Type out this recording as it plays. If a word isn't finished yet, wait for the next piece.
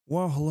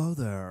Well, hello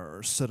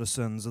there,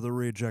 citizens of the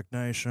Reject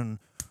Nation.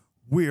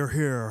 We are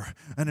here,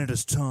 and it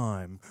is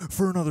time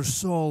for another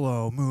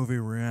solo movie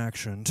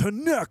reaction to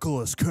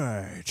Nicolas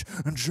Cage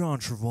and John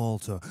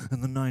Travolta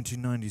in the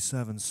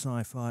 1997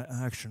 sci-fi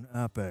action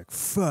epic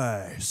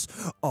Face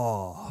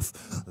Off.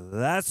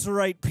 That's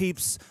right,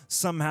 peeps.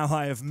 Somehow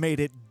I have made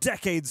it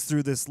decades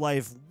through this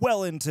life,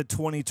 well into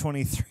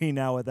 2023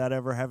 now without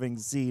ever having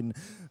seen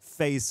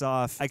Face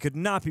Off. I could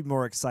not be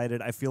more excited.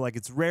 I feel like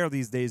it's rare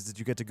these days that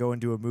you get to go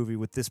into a movie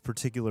with this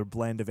particular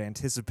blend of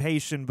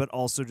anticipation, but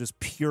also just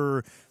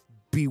pure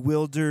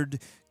bewildered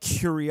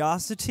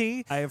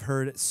curiosity. I have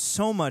heard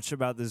so much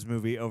about this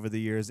movie over the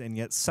years, and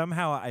yet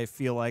somehow I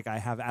feel like I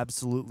have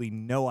absolutely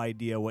no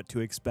idea what to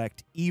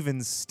expect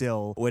even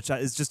still, which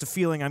is just a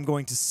feeling I'm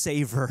going to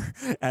savor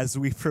as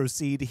we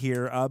proceed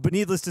here. But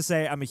needless to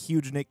say, I'm a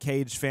huge Nick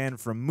Cage fan,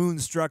 from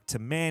Moonstruck to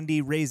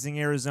Mandy, Raising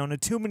Arizona,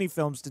 too many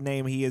films to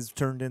name. He has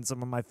turned in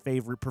some of my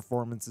favorite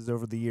performances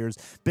over the years.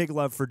 Big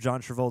love for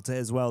John Travolta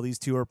as well. These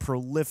two are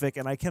prolific,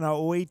 and I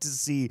cannot wait to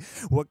see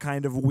what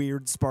kind of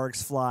weird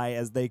sparks fly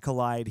as they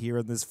collide here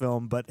in this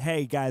film. But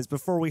hey guys,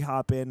 before we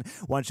hop in,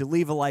 why don't you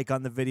leave a like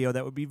on the video?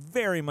 That would be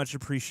very much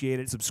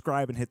appreciated.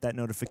 Subscribe and hit that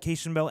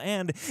notification bell.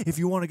 And if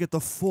you want to get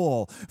the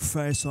full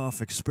face-off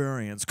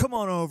experience, come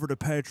on over to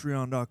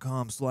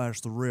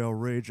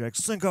patreon.com/therealrejects.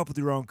 Sync up with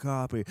your own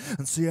copy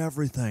and see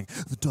everything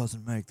that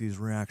doesn't make these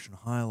reaction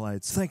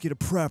highlights. Thank you to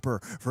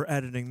Prepper for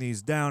editing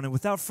these down. And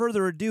without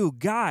further ado,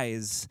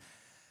 guys,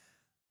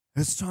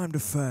 it's time to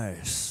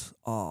face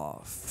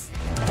off.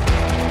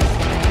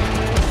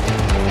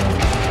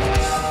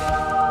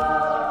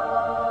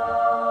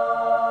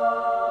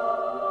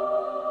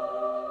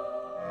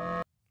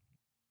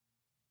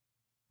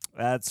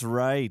 That's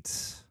right.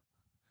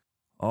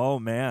 Oh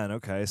man,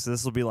 okay, so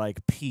this will be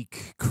like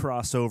peak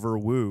crossover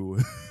woo.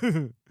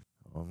 I'm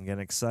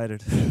getting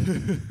excited.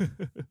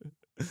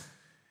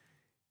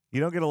 You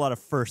don't get a lot of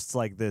firsts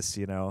like this,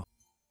 you know.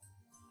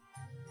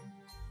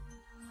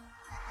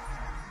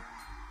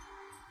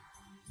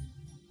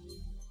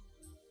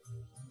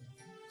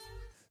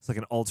 It's like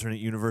an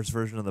alternate universe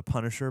version of The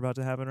Punisher about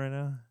to happen right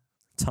now.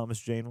 Thomas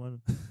Jane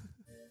one.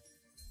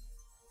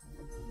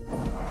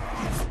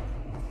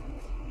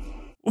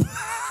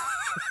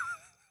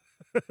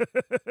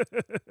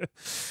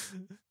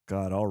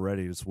 God,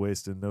 already just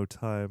wasting no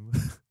time.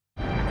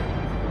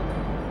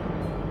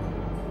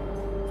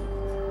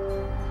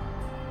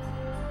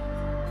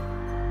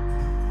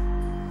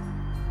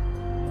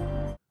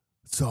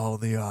 It's all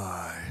in the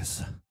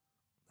eyes.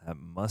 That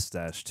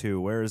mustache, too.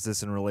 Where is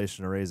this in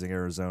relation to Raising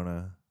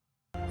Arizona?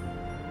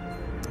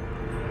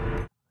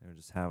 They're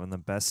just having the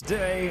best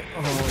day.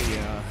 Oh,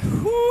 yeah.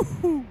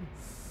 Woo-hoo.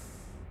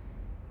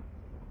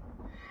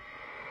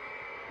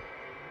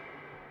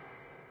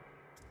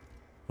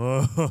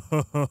 Oh,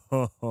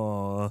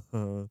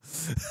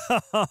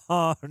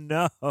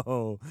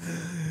 no.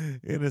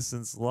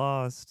 Innocence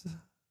lost.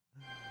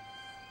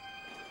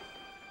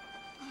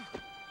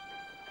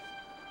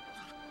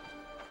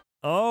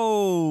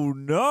 Oh,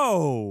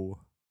 no.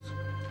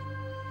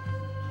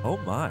 Oh,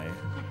 my.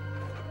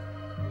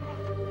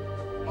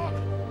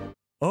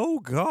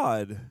 Oh,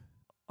 God.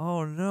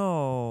 Oh,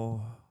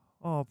 no.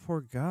 Oh,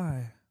 poor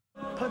guy.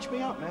 Punch me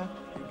out, man.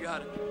 You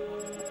got it.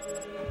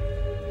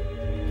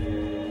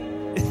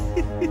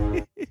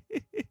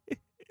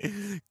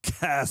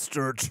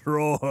 Castor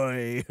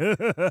Troy.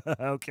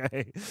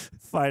 Okay.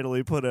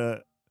 Finally put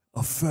a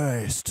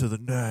face to the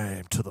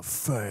name, to the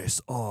face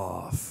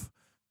off.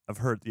 I've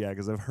heard, yeah,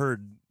 because I've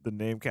heard the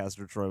name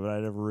Castor Troy, but I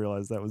never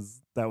realized that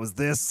was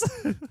this.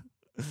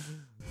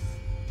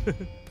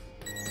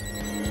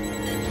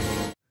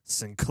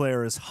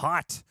 Sinclair is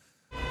hot.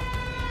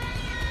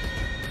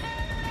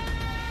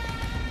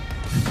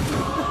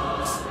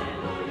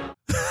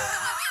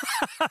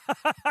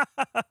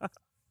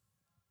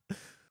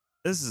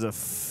 This is a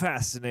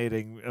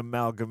fascinating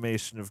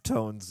amalgamation of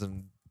tones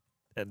and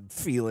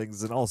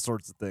feelings and all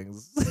sorts of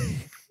things.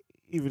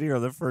 Even here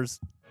in the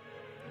first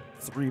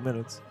 3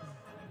 minutes.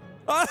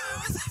 What?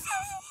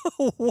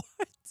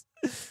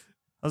 I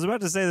was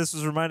about to say this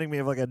was reminding me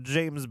of like a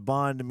James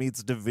Bond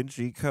meets Da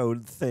Vinci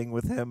Code thing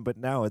with him, but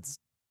now it's...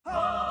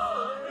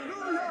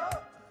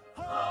 Hallelujah!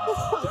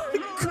 Oh my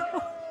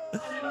God.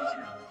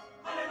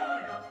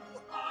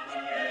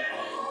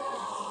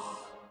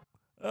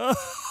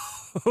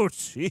 Oh,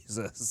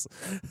 Jesus.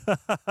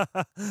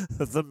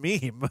 The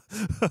meme.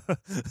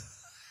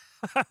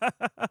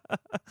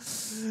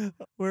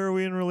 Where are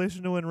we in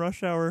relation to when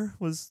Rush Hour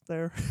was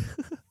there?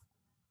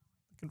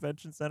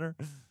 Convention center.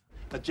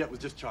 A jet was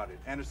just chartered,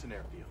 Anderson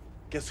Airfield.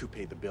 Guess who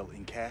paid the bill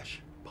in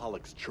cash?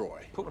 Pollux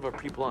Troy. Put one of our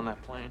people on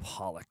that plane.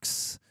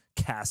 Pollux.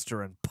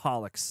 Castor and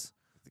Pollux.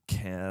 The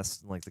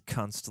cast, like the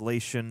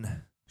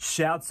constellation.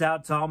 Shouts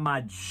out to all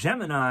my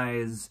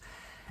Geminis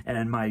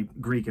and my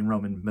Greek and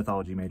Roman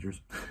mythology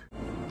majors.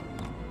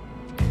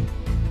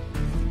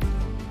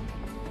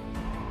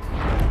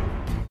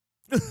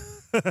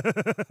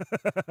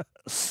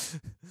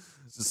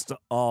 Just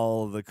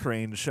all the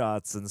crane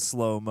shots and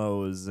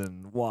slow-mos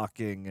and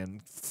walking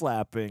and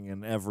flapping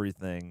and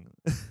everything.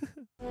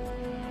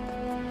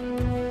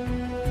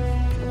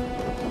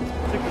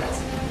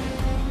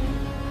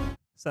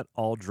 Is that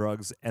all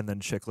drugs and then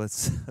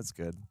chiclets? That's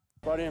good.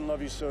 If I didn't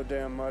love you so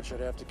damn much, I'd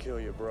have to kill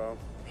you, bro.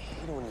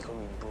 You don't want to call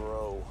me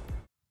bro.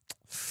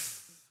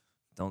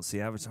 Don't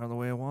see Avatar the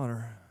Way of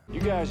Water. You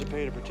guys are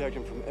paid to protect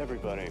him from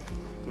everybody,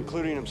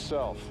 including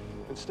himself.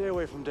 And stay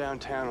away from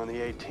downtown on the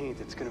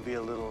 18th. It's gonna be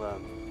a little,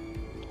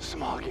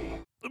 smoggy.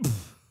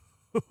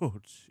 Oh,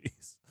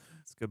 jeez.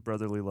 It's good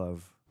brotherly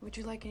love. Would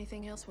you like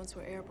anything else once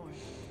we're airborne?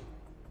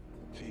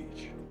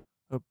 Peach.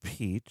 A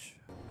peach?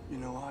 You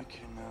know, I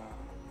can,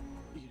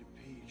 eat a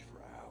peach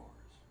for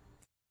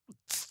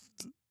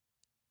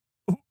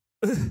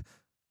hours.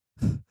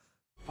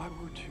 If I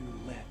were to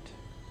let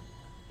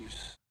you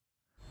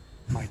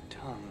my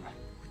tongue,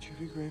 would you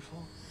be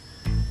grateful?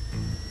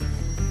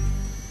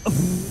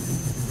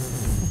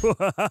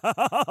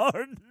 Oh,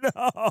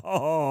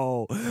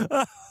 no!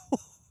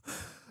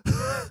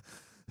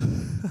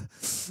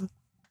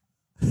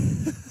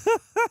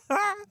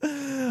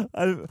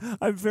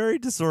 I'm very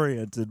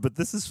disoriented, but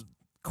this is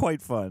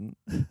quite fun.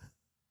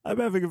 I'm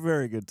having a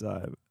very good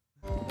time.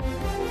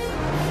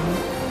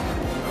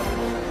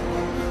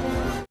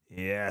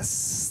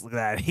 Yes, look at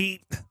that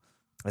heat.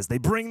 As they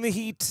bring the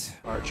heat.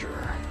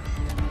 Archer.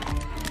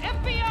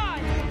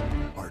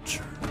 FBI!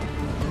 Archer.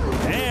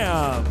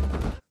 Damn!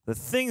 The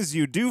things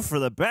you do for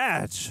the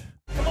badge.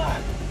 Come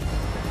on!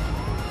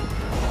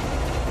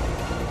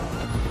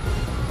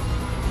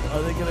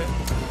 Are they gonna...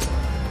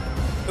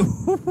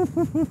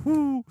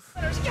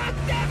 God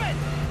damn it!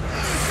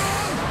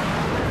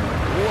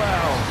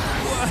 Wow.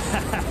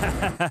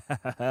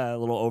 A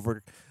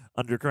little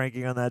under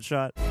cranking on that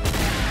shot.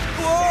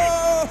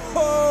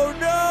 Whoa!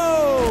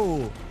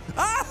 No!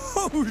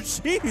 Oh,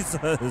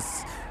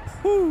 Jesus!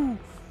 Whew.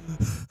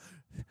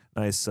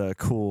 Nice,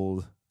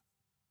 cool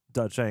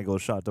Dutch angle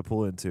shot to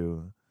pull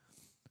into.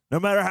 No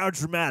matter how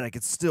dramatic,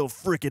 it's still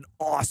freaking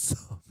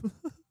awesome.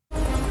 God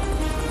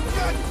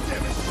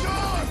damn it,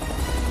 Sean!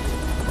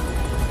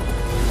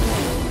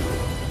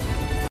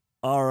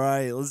 All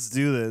right, let's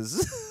do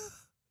this.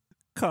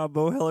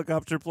 Combo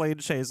helicopter plane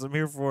chase. I'm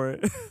here for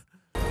it.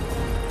 Wow.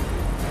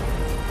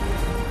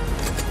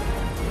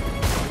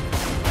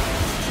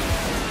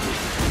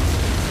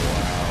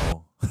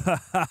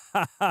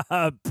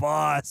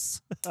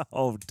 Boss.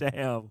 Oh,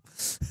 damn.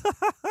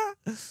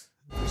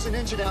 There's an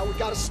engine out. We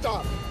gotta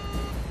stop.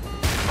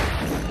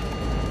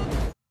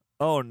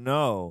 Oh,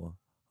 no.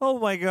 Oh,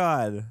 my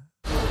God.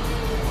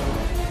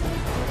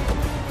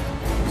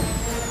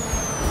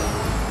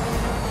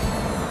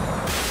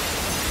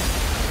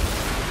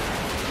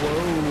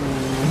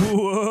 Whoa.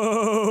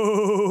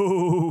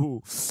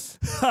 Whoa.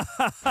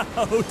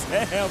 Oh,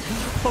 damn.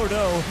 Oh,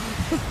 no.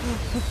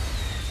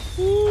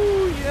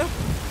 Ooh, yeah.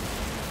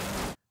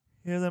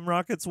 Hear them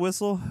rockets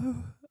whistle?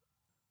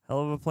 Hell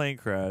of a plane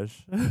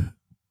crash.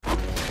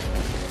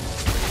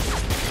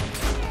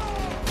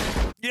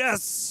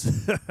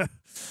 Yes!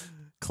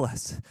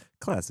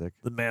 Classic.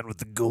 The man with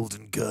the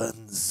golden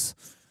guns.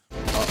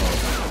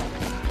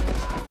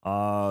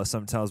 Uh-oh.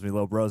 Something tells me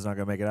Lil Bro's not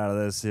gonna make it out of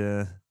this,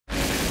 yeah.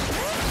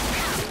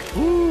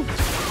 Woo!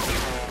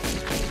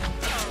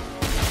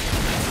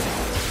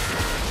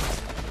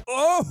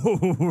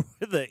 Oh!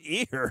 The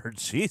ear!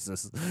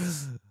 Jesus.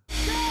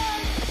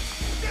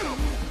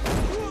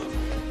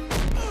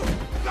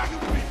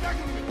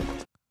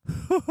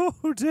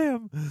 Oh,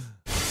 damn.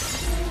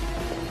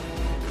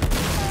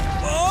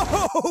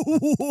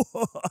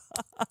 Oh!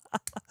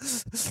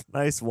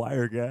 Nice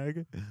wire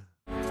gag.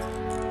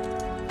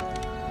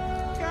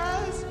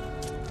 Guys!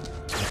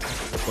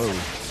 Whoa.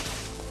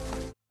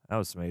 That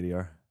was some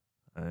ADR.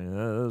 I mean,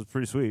 that was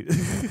pretty sweet.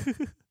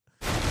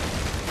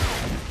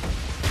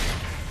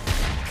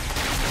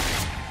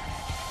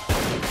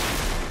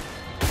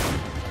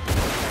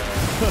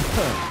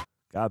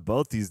 Got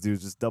both these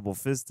dudes just double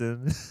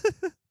fisting.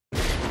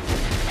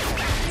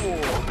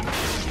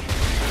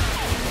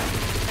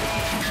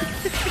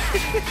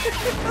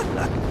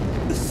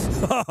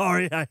 Oh,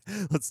 yeah.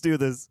 Let's do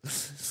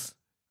this.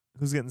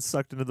 Who's getting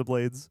sucked into the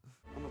blades?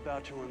 I'm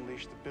about to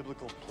unleash the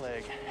biblical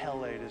plague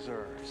Helle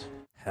deserves.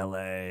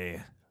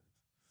 Helle.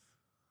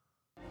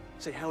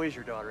 Say, how is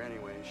your daughter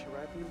anyway? Is she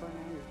right for you by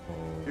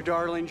now? Your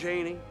darling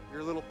Janie?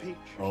 Your little peach?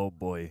 Oh,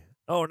 boy.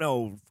 Oh,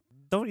 no.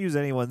 Don't use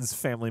anyone's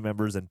family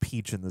members and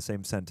peach in the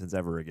same sentence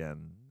ever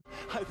again.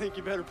 I think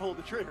you better pull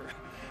the trigger,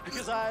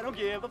 because I don't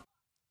give a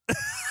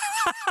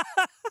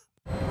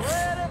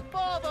Ready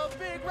for the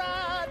big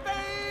ride,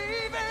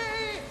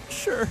 baby!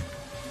 Sure.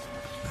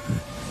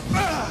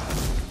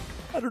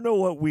 I don't know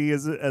what we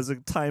as a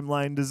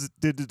timeline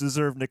did to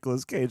deserve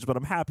Nicolas Cage, but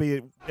I'm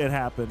happy it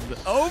happened.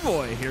 Oh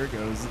boy, here it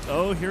goes.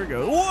 Oh, here it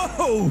goes.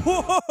 Whoa!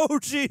 Whoa!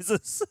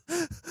 Jesus!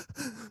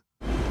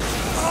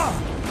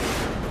 Ah!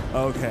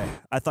 Okay,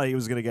 I thought he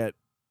was gonna get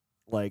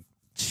like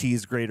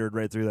cheese grated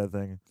right through that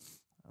thing.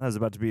 That was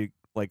about to be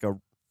like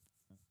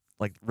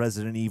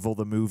Resident Evil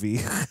the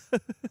movie.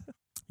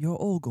 You're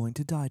all going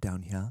to die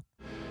down here.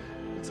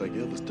 like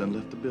Elvis done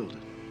left the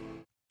building.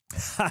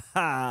 Ha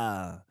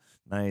ha!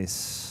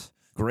 Nice.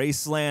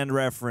 Graceland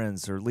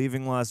reference or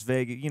Leaving Las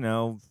Vegas. You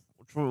know,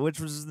 which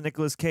was the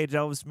Nicolas Cage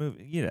Elvis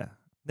movie? Yeah,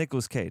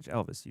 Nicolas Cage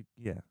Elvis. You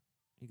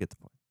get the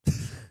point.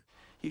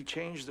 You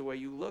change the way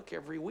you look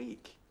every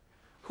week.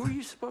 Who are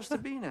you supposed to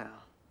be now?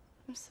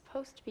 I'm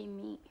supposed to be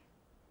me.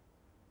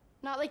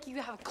 Not like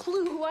you have a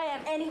clue who I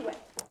am anyway.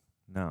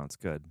 No, it's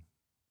good.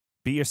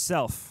 Be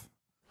yourself.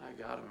 I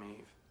got him,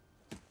 Eve.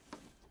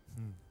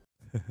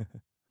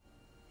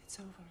 It's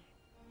over.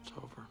 It's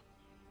over.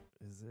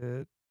 Is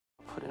it?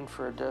 Put in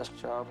for a desk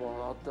job,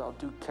 or I'll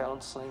do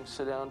counseling,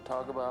 sit down,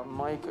 talk about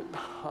Mike.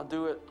 I'll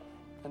do it.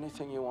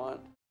 Anything you want.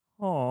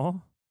 Aw.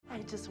 I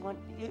just want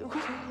you.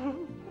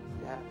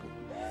 Be happy.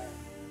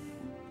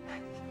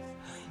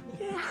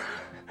 Yeah.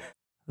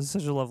 This is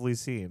such a lovely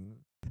scene.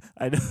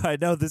 I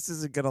know this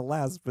isn't gonna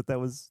last, but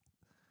I'm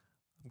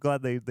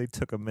glad they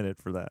took a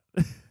minute for that.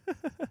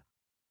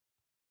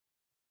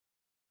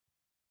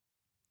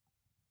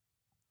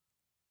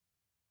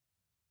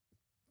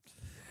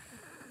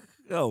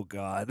 Oh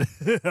God.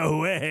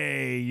 Oh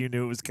hey, you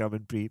knew it was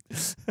coming, Pete.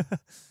 The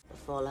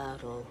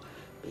fallout will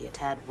be a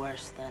tad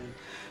worse than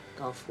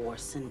Gulf War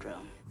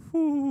syndrome.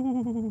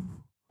 Ooh.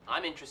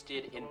 I'm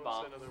interested in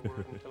bomb. Another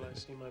word until I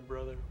see my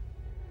brother.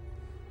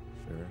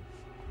 Sure.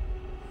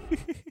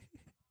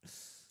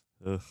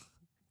 Ugh.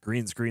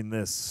 Green screen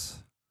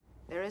this.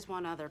 There is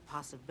one other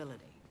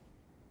possibility.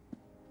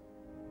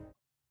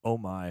 Oh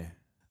my.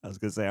 I was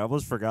gonna say I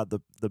almost forgot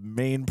the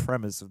main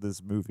premise of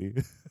this movie.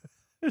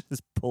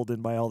 Just pulled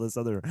in by all this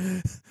other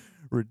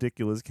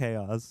ridiculous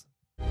chaos.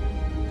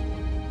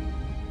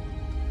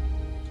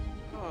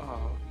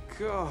 Oh,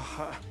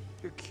 God.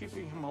 You're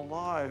keeping him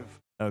alive.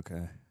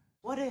 Okay.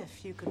 What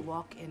if you could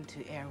walk into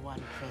Air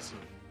One prison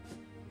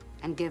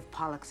and give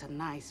Pollux a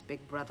nice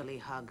big brotherly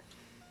hug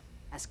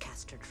as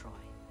Castor Troy?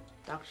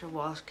 Dr.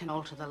 Walsh can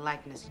alter the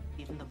likeness,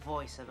 even the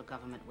voice of a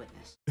government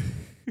witness.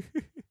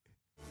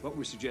 What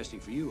we're suggesting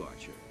for you,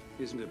 Archer,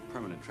 isn't a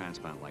permanent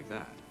transplant like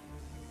that.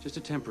 Just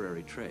a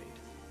temporary trade.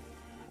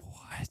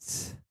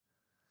 What?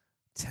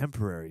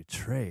 Temporary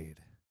trade?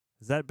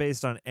 Is that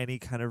based on any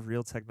kind of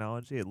real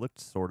technology? It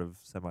looked sort of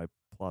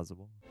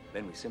semi-plausible.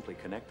 Then we simply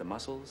connect the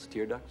muscles,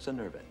 tear ducts, and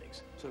nerve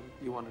endings. So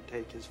you want to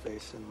take his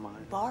face and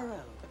mine?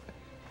 Borrow.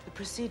 The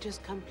procedure's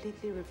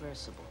completely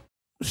reversible.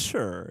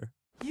 Sure.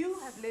 You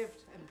have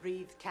lived and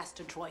breathed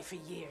Castor Troy for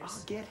years.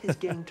 I'll get his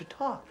game to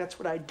talk. That's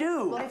what I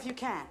do. Well, if you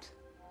can't,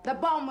 the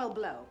bomb will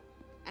blow,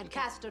 and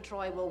Castor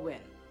Troy will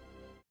win.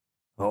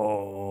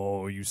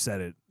 Oh, you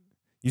said it.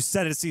 You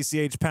said it,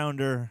 CCH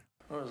Pounder.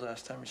 When was the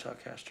last time you saw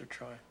Castor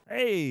Troy?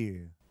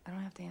 Hey. I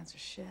don't have to answer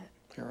shit.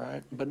 You're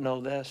right, but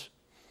know this.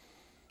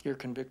 You're a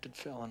convicted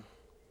felon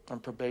on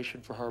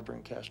probation for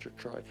harboring Castor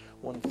Troy.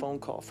 One phone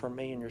call from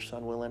me and your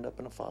son will end up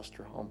in a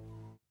foster home.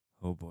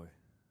 Oh, boy.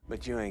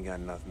 But you ain't got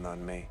nothing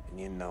on me, and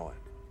you know it.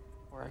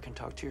 Or I can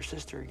talk to your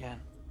sister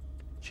again.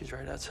 She's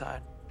right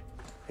outside.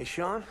 Hey,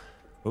 Sean?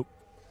 Oh.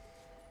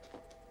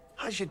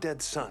 How's your dead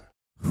son?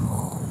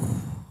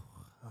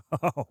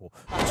 Oh,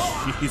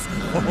 jeez.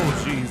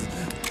 Oh, jeez.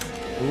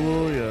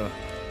 Oh, yeah.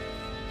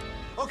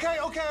 Okay,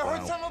 I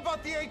heard something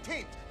about the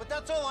 18th, but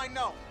that's all I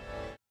know.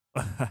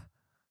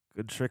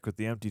 Good trick with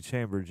the empty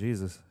chamber,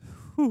 Jesus.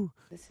 Whew.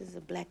 This is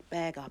a black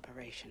bag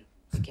operation.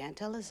 You can't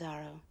tell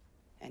Lazaro,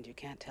 and you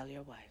can't tell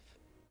your wife.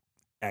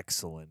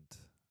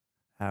 Excellent.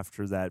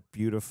 After that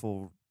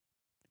beautiful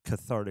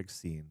cathartic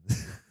scene.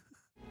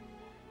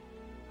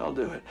 I'll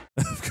do it.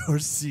 Of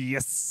course,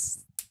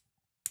 yes.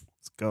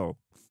 Let's go.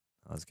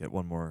 Let's get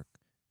one more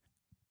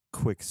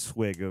quick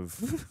swig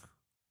of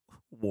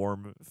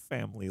warm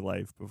family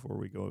life before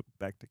we go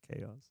back to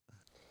chaos.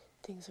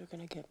 Things are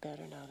going to get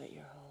better now that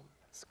you're home.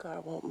 The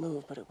scar won't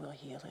move, but it will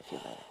heal if you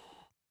let it.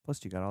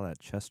 Plus, you got all that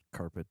chest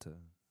carpet to,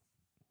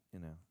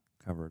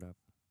 cover it up.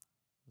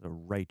 The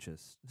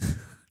righteous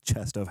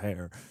chest of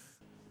hair.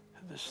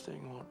 This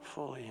thing won't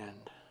fully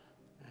end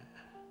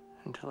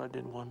until I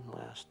did one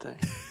last thing.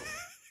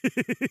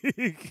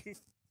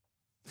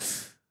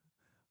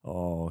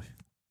 Oh, I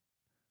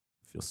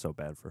feel so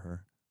bad for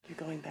her. You're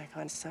going back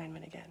on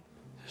assignment again.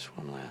 Just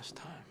one last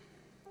time.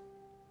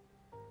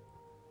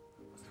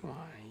 Come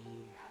on,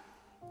 Eve.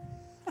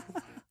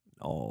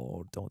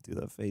 Oh, don't do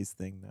the face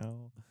thing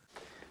now.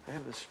 I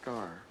have a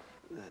scar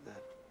that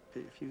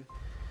if you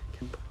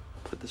can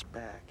put this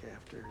back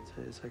after,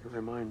 it's like a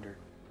reminder.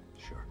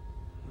 Sure.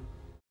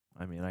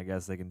 I mean, I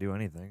guess they can do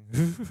anything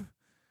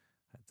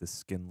at this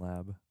skin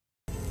lab.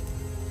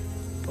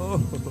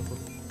 Oh.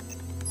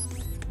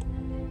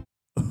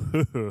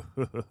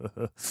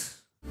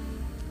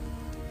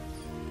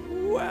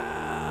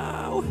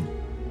 Wow.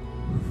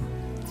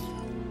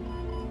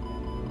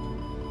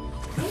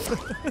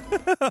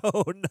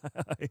 Oh,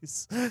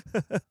 nice.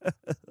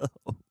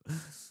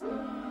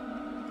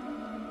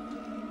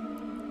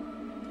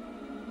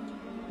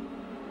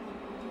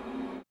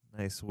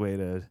 Nice way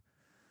to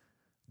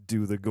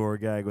do the gore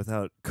gag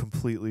without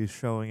completely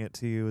showing it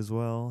to you as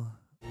well.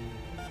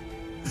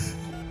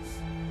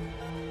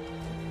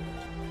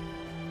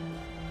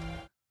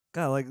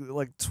 God,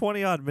 like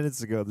 20 odd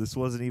minutes ago, this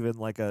wasn't even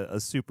like a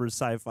super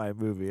sci-fi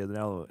movie, and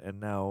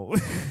now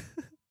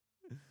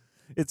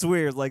it's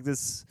weird. Like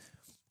this,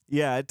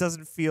 yeah, it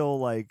doesn't feel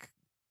like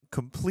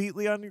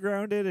completely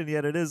ungrounded, and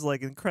yet it is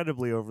like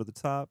incredibly over the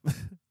top.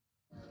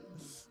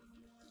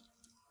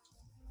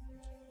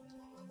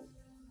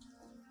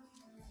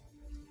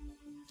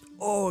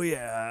 Oh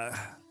yeah,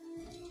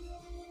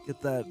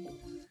 get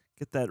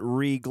that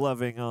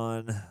re-gloving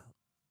on.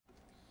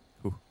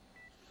 Ooh.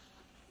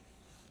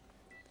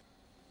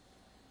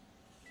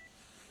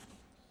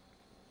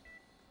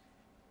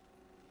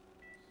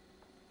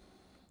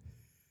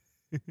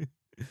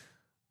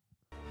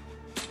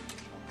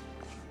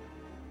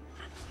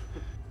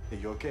 Are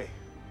you okay?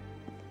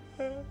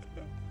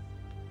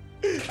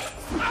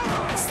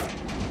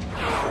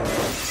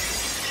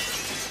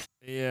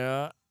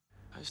 Yeah.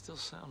 I still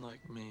sound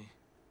like me.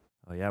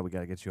 Oh yeah, we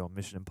gotta get you all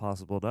Mission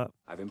Impossibled up.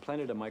 I've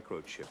implanted a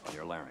microchip on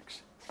your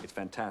larynx. It's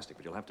fantastic,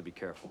 but you'll have to be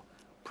careful.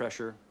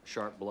 Pressure,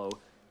 sharp blow,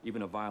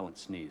 even a violent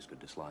sneeze could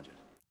dislodge it.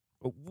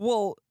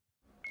 Well,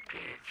 Peach.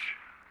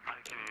 I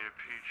can eat a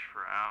peach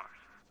for hours.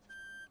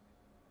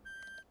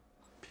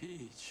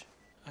 Peach.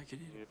 I could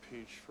eat a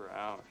peach for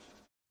hours.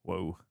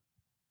 Whoa.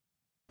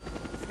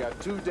 You got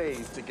 2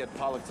 days to get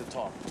Pollock to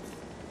talk.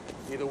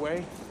 Either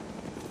way,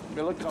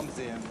 Miller comes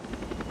in,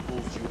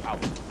 pulls you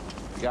out.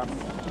 You got me?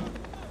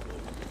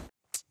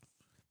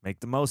 Make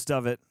the most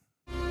of it.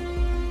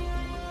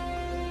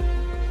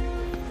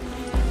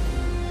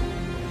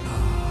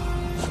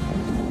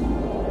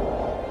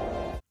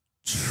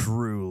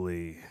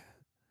 Truly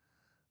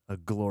a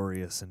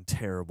glorious and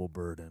terrible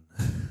burden.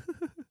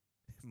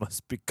 It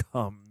must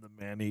become the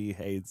man he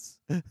hates.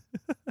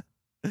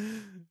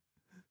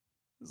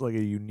 It's like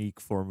a unique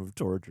form of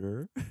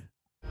torture.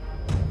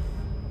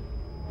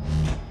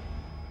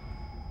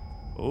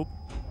 Oh.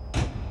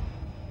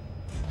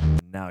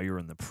 Now you're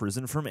in the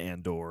prison from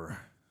Andor.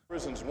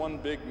 Prison's one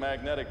big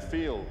magnetic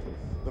field.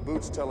 The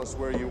boots tell us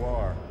where you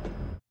are.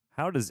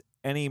 How does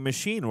any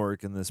machine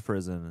work in this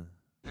prison?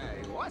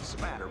 Hey, what's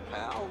the matter,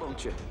 pal?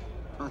 Don't you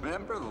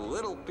remember the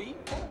little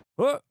people?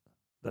 What?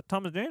 Is that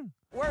Thomas Jane?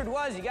 Word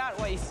was you got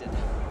wasted.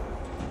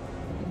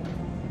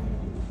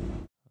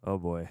 Oh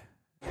boy.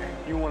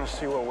 You want to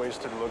see what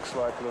wasted looks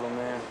like, little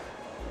man?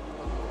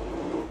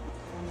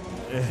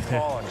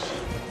 Pollux.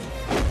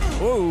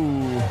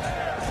 Whoa.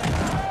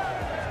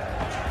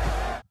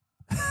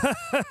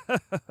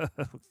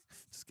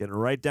 Just getting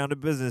right down to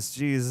business,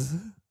 jeez.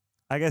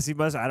 I guess he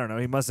must, I don't know,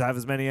 he must have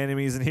as many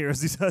enemies in here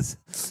as he does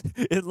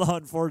in law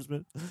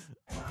enforcement.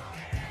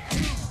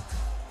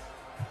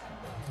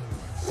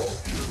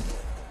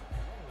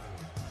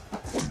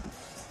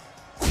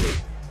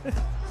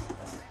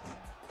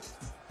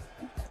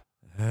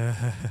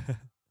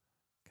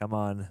 Come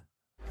on.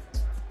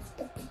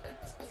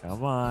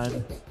 Come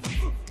on.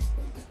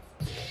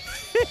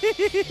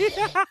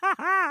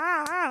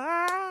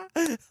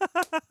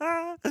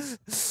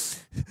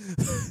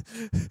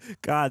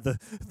 God,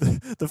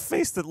 the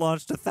face that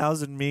launched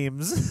 1,000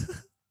 memes.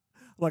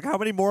 Like, how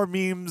many more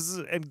memes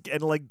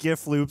and like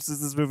GIF loops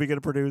is this movie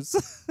gonna produce?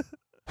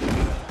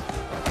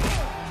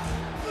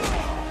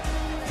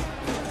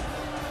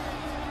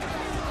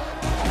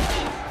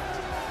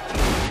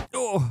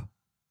 Oh.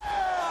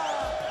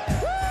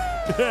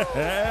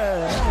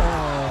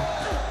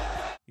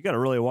 You gotta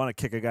really want to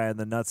kick a guy in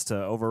the nuts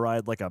to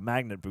override like a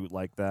magnet boot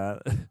like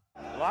that.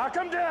 Lock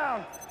him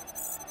down!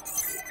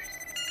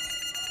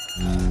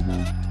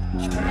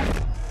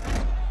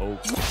 Oh.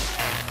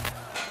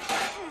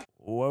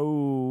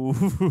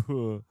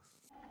 Whoa.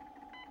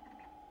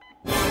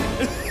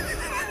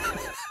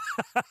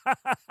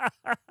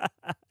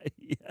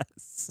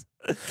 Yes.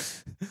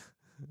 This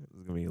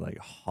is gonna be like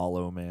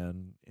Hollow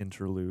Man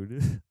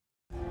interlude.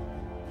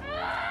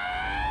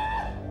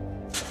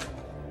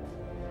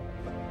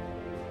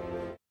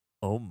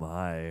 Oh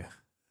my.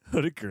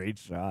 What a great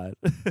shot.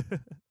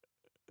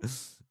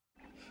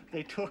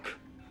 They took,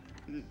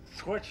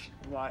 switched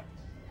my,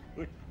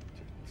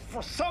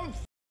 for some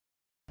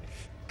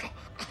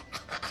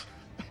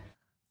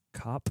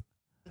cop.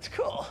 It's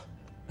cool.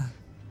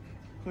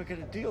 We're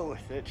gonna deal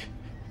with it.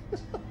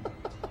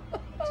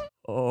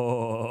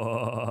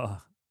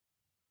 Oh,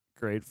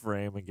 great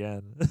frame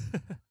again.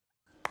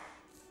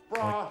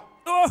 Bravo.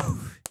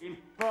 Oh!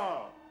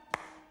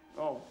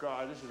 Oh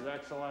God, this is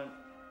excellent.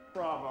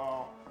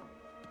 Bravo.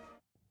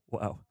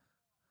 Wow.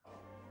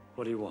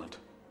 What do you want?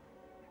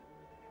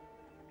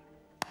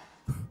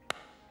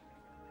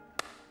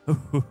 Take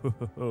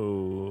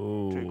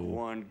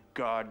one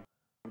god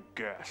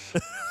guess.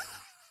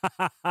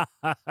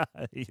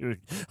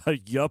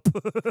 Yup.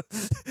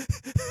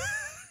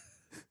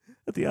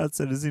 At the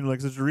outset, it seemed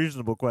like such a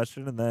reasonable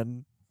question, and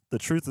then the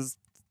truth is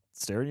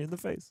staring you in the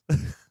face.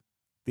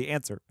 The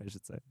answer, I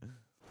should say.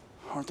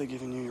 Aren't they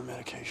giving you your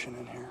medication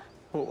in here?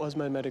 What was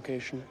my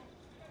medication?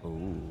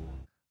 Ooh.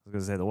 I was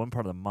going to say, the one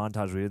part of the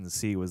montage we didn't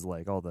see was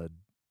like all the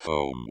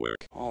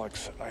homework.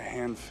 Alex, I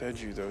hand-fed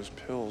you those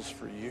pills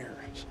for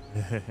years.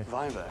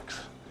 Vivex.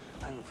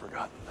 I haven't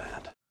forgotten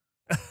that.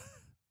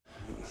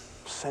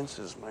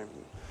 Senses my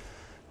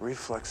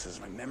Reflexes,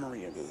 my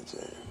memory of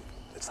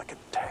it's like a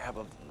tab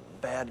of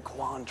bad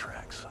Quan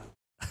tracks.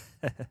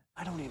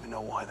 I don't even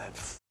know why that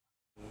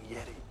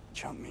Yeti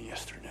jumped me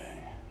yesterday.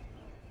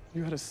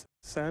 You had a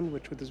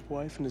sandwich with his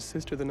wife and his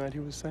sister the night he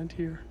was sent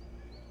here.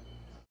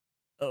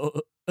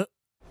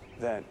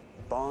 That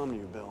bomb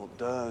you built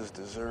does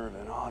deserve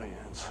an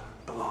audience.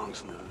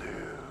 Belongs in the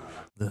Louvre.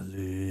 The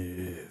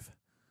Louvre.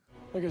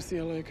 I guess the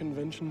LA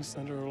Convention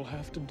Center will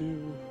have to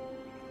do.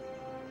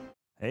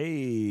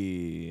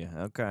 Hey,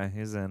 okay,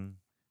 he's in.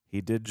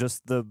 He did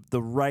just the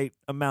right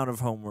amount of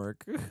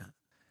homework.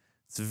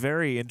 It's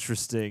very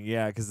interesting,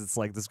 yeah, because it's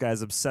like this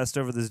guy's obsessed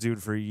over this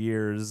dude for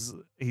years.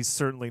 He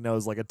certainly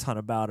knows like a ton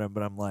about him,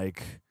 but I'm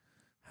like,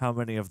 how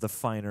many of the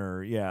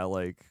finer, yeah,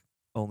 like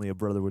only a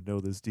brother would know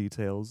these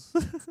details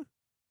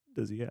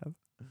does he have?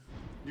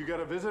 You got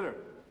a visitor.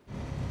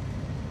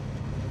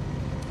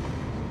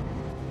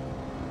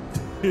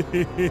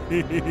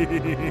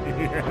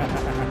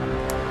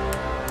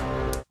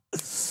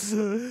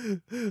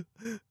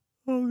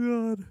 Oh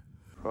God.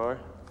 Roy?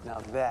 Now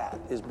that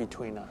is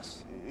between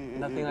us.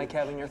 Nothing like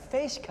having your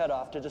face cut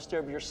off to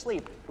disturb your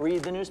sleep.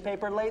 Read the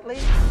newspaper lately?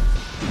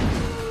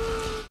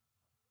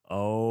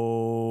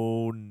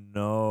 Oh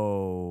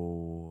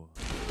no.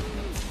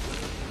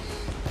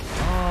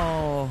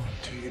 Oh.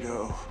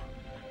 Tito.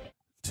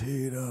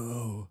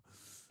 Tito.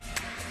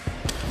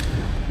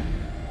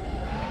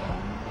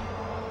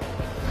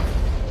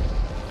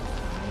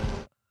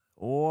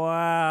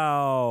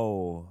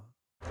 Wow.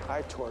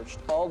 I torched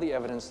all the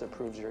evidence that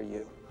proves you're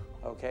you.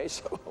 Okay,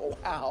 so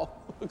wow,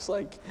 looks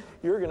like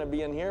you're gonna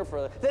be in here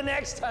for the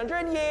next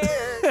 100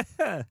 years.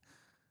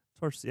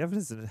 Torch the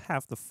evidence and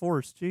half the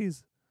force,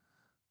 jeez.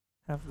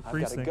 Half the I've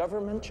precinct. got a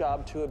government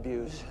job to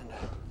abuse and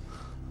a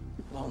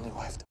lonely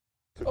wife to...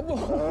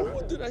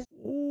 Oh, did I?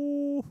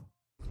 Ooh.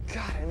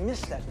 God, I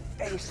missed that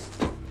face.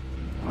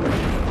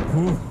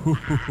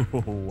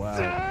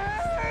 Wow.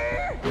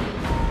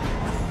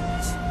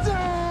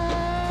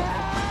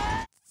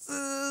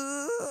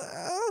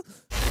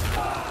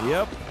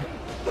 Yep.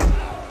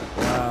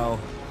 Wow.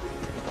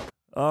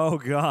 Oh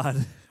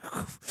God.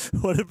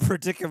 What a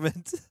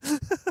predicament.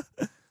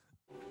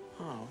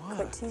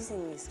 Quit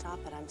teasing me. Stop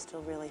it. I'm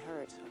still really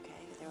hurt, okay?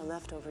 There are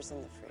leftovers in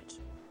the fridge.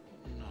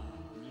 No,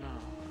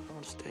 I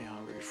want to stay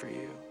hungry for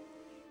you.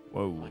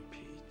 Whoa. My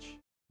peach.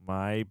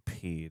 My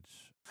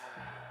peach.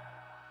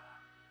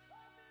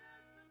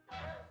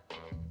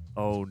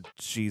 Oh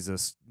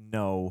Jesus.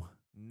 No.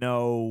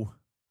 No.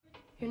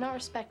 You're not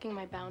respecting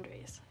my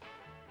boundaries.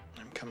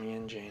 I'm coming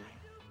in, Janie.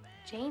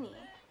 Janie?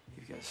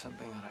 You've got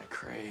something that I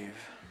crave.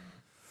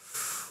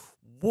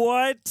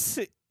 What?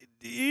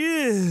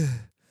 Ew.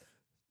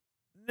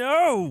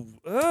 No.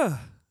 Ugh.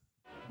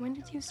 When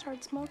did you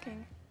start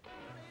smoking?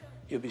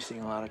 You'll be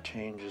seeing a lot of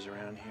changes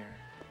around here.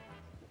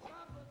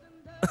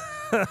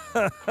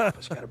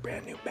 Papa's got a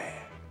brand new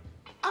bag.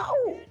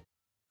 Ow!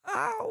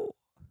 Ow!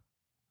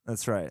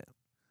 That's right.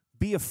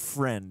 Be a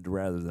friend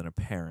rather than a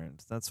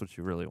parent. That's what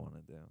you really want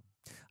to do.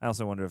 I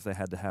also wonder if they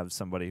had to have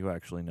somebody who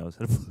actually knows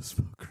how to blow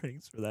smoke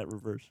rings for that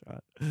reverse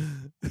shot.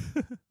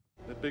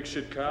 That big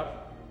shit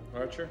cop,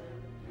 Archer,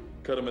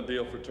 cut him a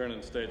deal for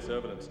turning state's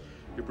evidence.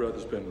 Your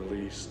brother's been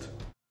released.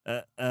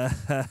 No.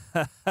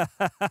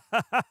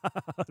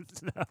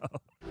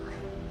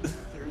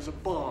 There's a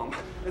bomb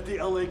at the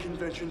LA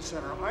Convention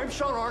Center. I'm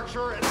Sean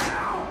Archer and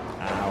ow!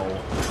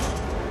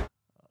 Ow.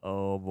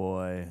 Oh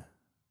boy.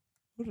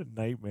 What a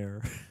nightmare.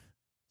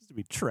 Just to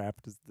be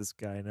trapped as this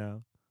guy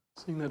now.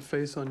 Seeing that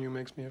face on you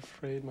makes me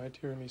afraid my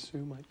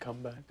tiramisu might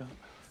come back up.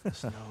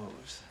 This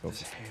nose,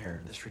 this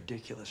hair, this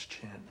ridiculous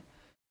chin.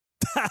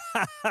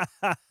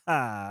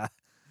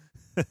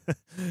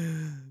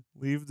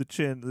 Leave the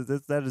chin.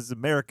 That is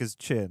America's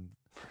chin.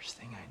 First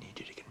thing I need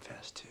you to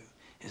confess to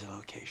is the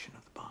location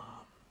of the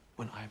bomb.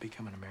 When I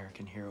become an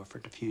American hero for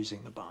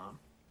defusing the bomb,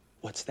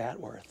 what's that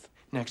worth?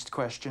 Next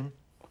question.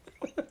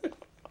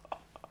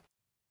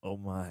 Oh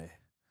my.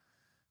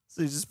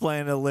 So he's just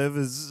planning to live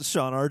as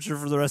Sean Archer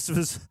for the rest of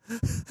his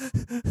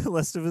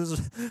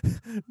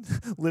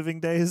living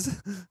days.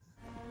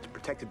 It's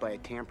protected by a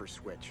tamper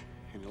switch,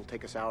 and it'll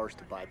take us hours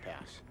to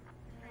bypass.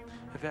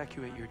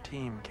 Evacuate your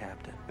team,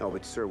 Captain. No,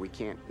 but sir, we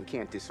can't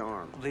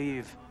disarm.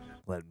 Leave.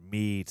 Let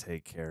me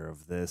take care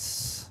of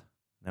this.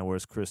 Now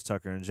where's Chris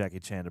Tucker and Jackie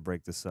Chan to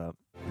break this up?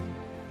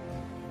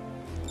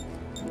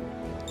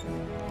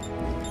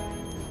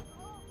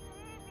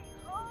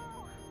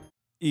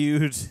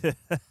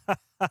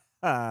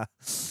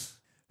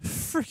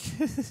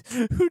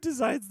 Freaking who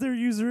designs their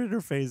user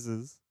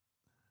interfaces?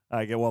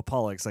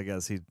 Pollux, I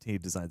guess he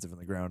designs it from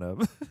the ground up.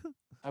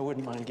 I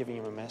wouldn't mind giving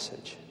him a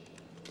message.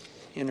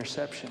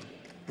 Interception.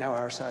 Now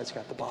our side's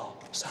got the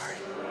ball. Sorry.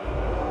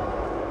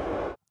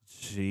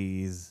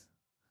 Jeez.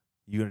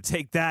 You gonna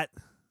take that?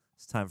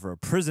 It's time for a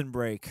prison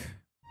break.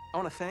 I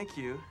want to thank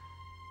you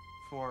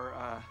for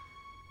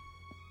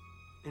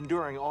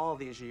enduring all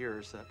these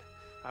years that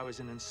I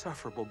was an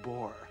insufferable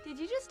bore. Did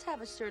you just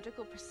have a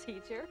surgical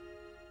procedure?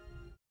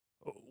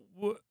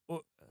 What?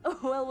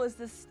 Well, was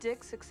the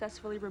stick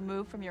successfully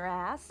removed from your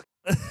ass?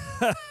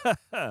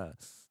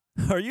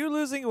 Are you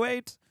losing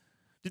weight?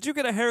 Did you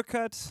get a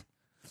haircut?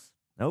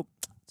 Nope,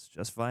 it's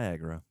just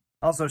Viagra.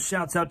 Also,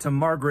 shouts out to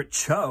Margaret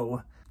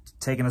Cho,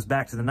 taking us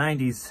back to the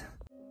 90s.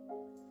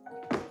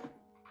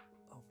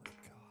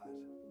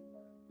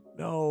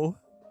 No.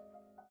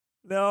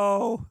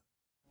 No.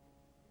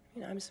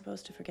 You know, I'm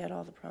supposed to forget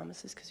all the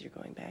promises because you're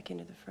going back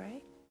into the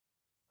fray?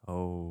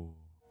 Oh.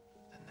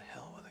 Then the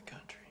hell with the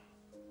country.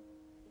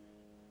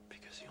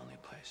 Because the only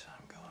place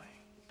I'm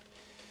going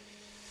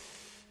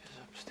is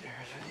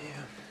upstairs with you.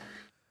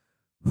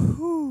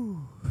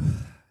 Whew.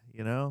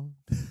 You know,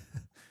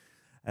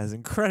 as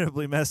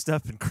incredibly messed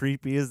up and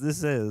creepy as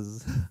this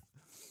is,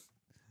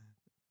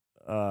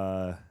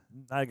 I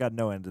got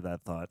no end to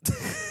that thought.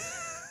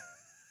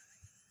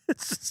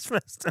 It's just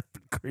messed up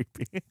and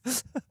creepy.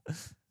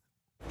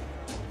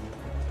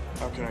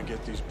 How can I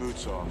get these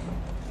boots off?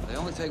 They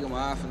only take them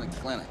off in the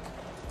clinic.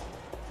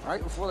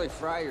 Right before they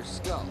fry your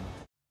skull.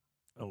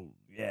 Oh,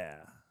 yeah.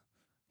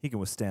 He can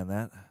withstand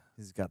that.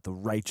 He's got the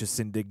righteous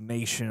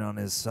indignation on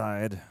his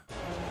side.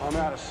 I'm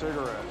out of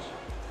cigarettes.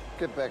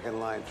 Get back in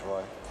line,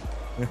 Troy.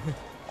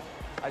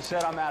 I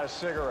said I'm out of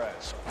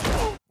cigarettes.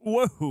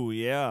 Whoa,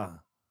 yeah.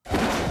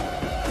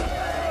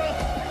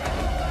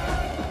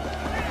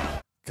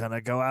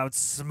 Gonna go out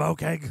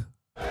smoking.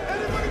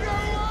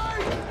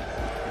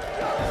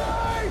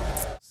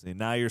 See,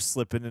 now you're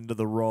slipping into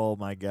the role,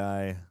 my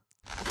guy.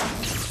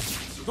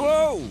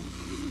 Whoa!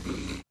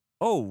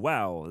 Oh,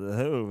 wow.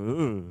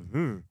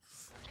 Can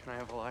I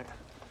have a light?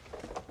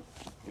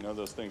 You know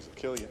those things will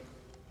kill you.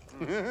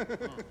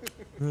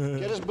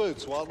 Get his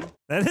boots, Walton.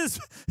 That is...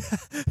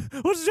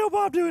 What's Joe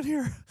Bob doing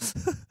here?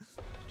 Mr.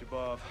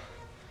 Bob,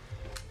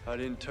 I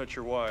didn't touch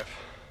your wife.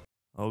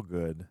 Oh,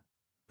 good.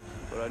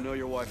 But I know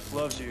your wife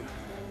loves you.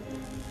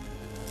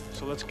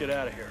 So let's get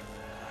out of here.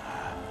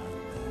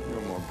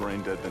 You're more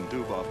brain dead than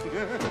Dubop.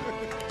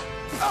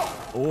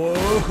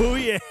 Oh,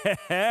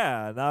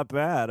 yeah. Not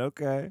bad.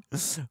 Okay.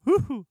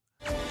 Woo.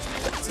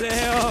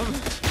 Damn.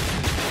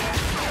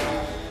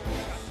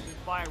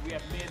 Fire, we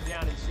have men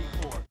down in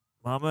C4.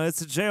 Mama,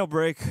 it's a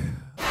jailbreak.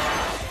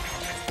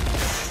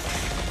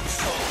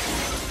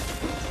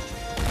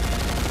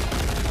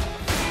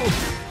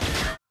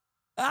 Oh.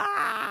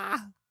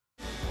 Ah!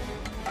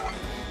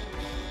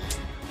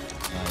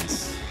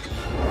 Nice.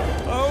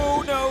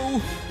 Oh, no.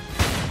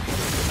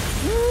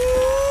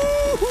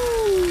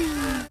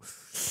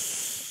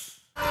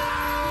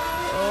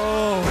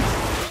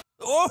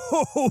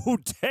 Oh. Oh,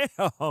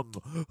 damn.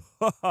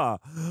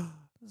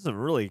 There's some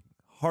really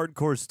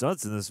hardcore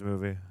stunts in this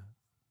movie.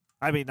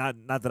 I mean,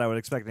 not that I would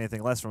expect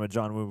anything less from a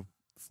John Woo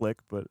flick,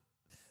 but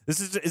this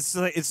is it's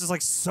just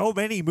like so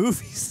many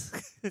movies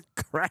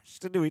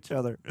crashed into each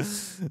other.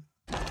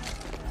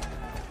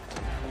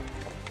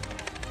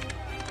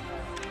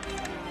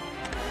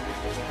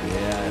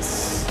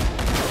 Yes.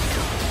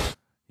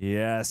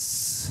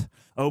 Yes.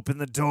 Open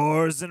the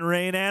doors and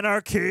rain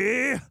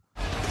anarchy.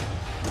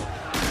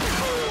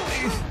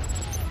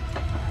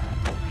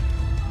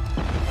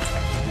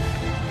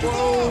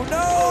 Whoa,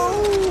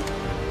 no!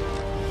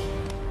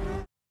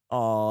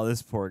 Oh,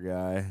 this poor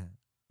guy.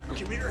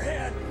 Give me your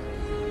hand.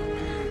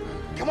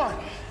 Come on.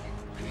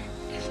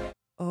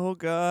 Oh,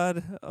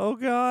 God. Oh,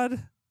 God.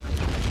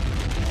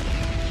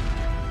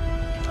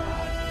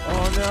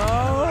 Oh,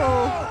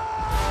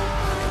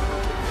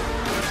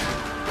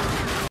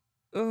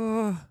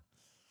 no.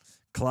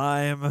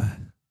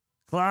 Climb.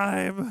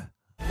 Climb.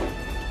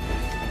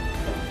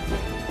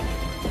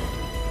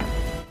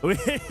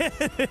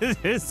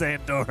 It is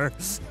Andor.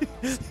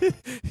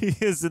 He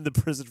is in the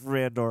prison for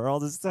Andor all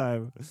this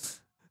time.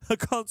 I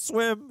can't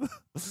swim.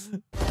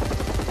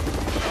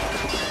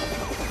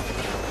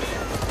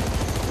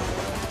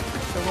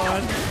 Come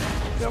on.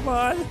 Come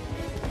on.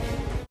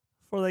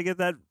 Before they get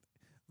that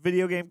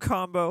video game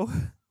combo.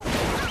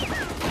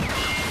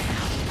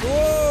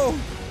 Whoa!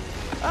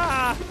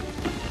 Ah!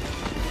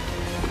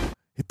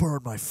 It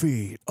burned my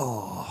feet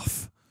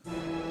off.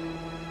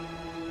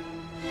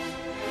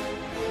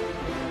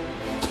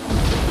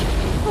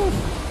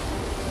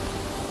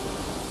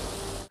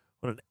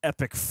 What an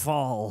epic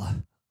fall.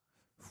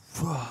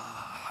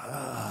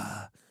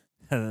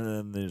 And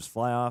then they just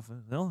fly off.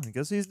 Well, I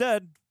guess he's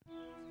dead.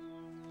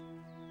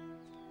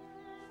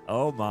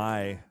 Oh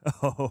my.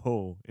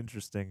 Oh,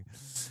 interesting.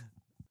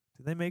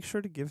 Did they make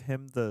sure to give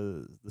him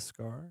the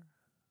scar?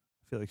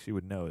 I feel like she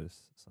would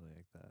notice something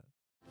like that.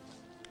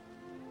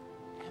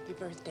 Happy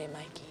birthday,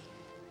 Mikey.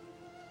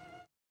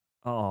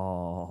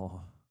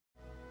 Oh.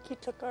 He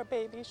took our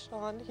baby,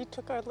 Sean. He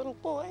took our little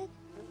boy.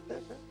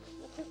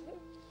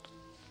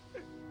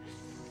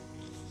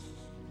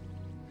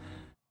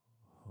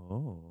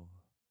 Oh.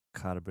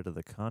 Caught a bit of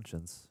the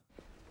conscience.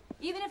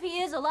 Even if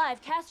he is alive,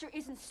 Castor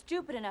isn't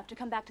stupid enough to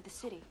come back to the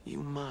city. You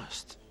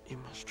must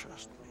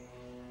trust me.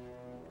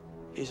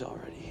 He's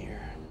already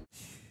here.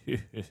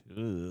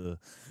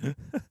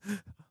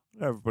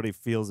 What everybody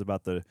feels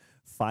about the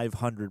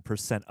 500%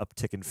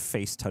 uptick in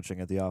face touching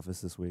at the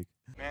office this week.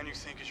 Man you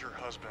think is your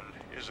husband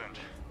isn't.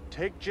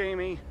 Take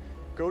Jamie,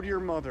 go to your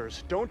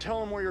mother's. Don't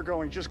tell him where you're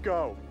going, just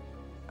go.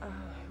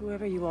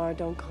 Whoever you are,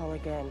 don't call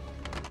again.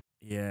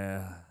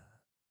 Yeah.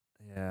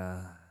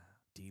 Yeah.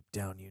 Deep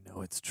down, you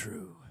know it's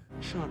true.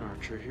 Sean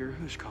Archer here.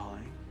 Who's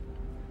calling?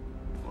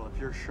 Well, if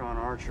you're Sean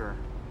Archer,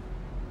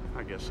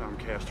 I guess I'm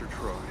Castor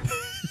Troy.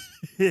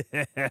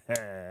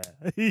 Yeah.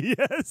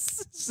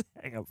 Yes. Just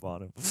hang up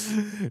on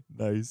him.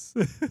 Nice.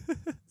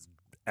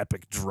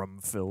 Epic drum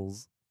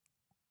fills.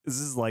 This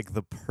is like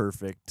the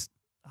perfect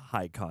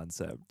high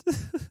concept.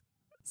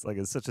 It's like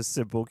such a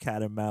simple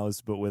cat and mouse,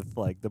 but with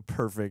like the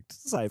perfect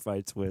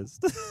sci-fi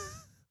twist.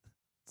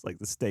 It's like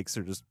the stakes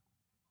are just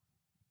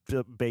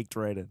baked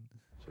right in.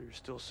 So you're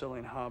still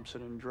selling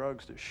Hobson and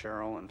drugs to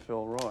Cheryl and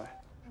Phil Roy.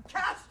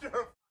 Castor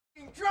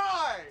f***ing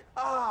Troy!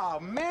 Ah,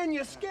 man,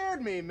 you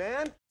scared me,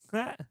 man.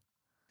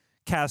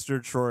 Castor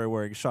Troy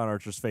wearing Sean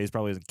Archer's face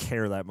probably doesn't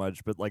care that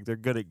much, but like they're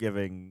good at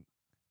giving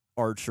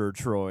Archer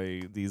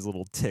Troy these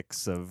little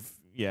ticks of,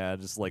 yeah,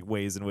 just like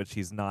ways in which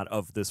he's not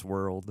of this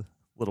world.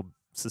 Little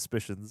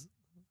suspicions.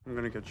 I'm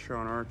gonna get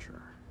Sean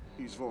Archer.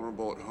 He's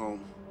vulnerable at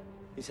home.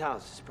 His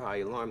house is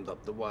probably alarmed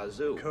up the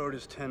wazoo. Code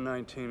is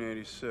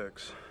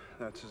 10/1986.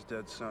 That's his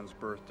dead son's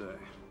birthday.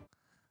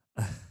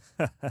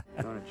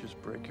 Don't it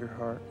just break your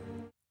heart?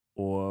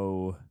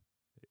 Whoa.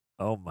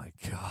 Oh my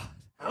God.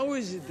 How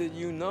is it that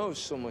you know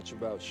so much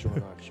about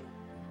Sean Archer?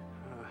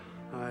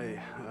 I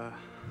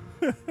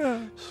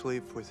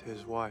sleep with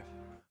his wife.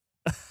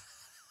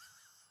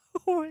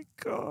 Oh my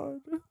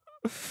God.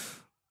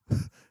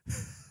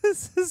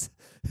 This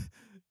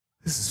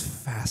is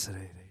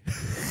fascinating.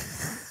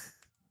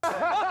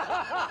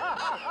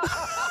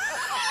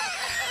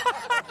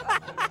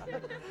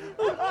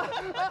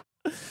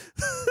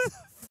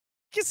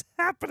 What is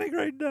happening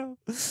right now?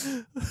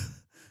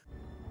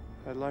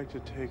 I'd like to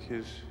take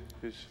his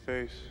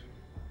face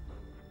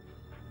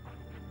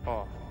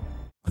off.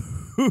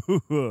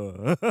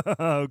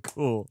 Oh,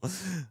 cool.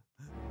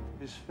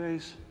 His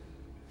face.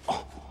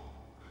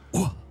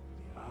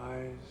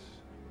 Eyes.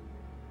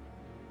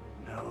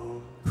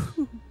 Nose.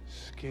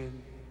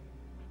 Skin.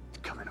 It's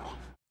coming off.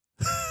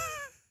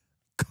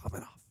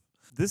 Coming off.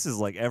 This is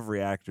like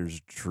every actor's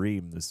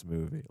dream, this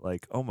movie.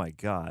 Like, oh my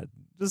God.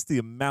 Just the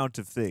amount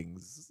of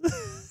things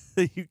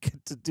that you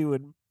get to do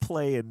and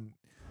play and...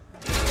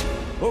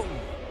 Oh!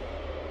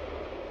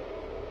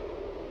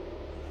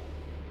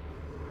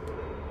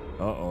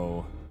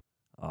 Uh-oh.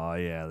 Oh,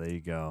 yeah, there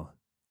you go.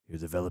 You're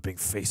developing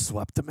face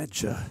swap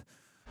dementia.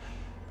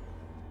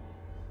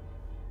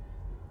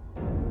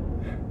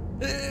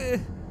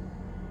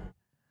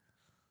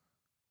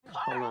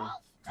 Hold on.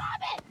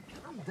 Stop it!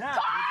 Calm down.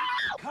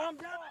 Calm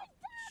down.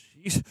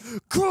 Jeez.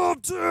 Calm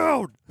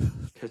down!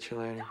 Catch you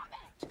later.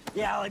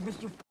 Yeah, like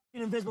Mr.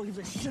 Invisible gives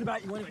a shit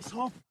about you anyway,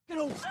 so get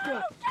old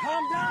still.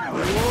 Calm down!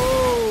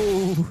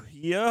 Whoa!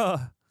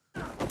 Yeah.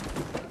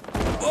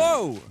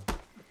 Whoa!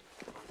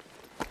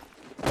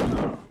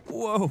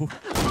 Whoa.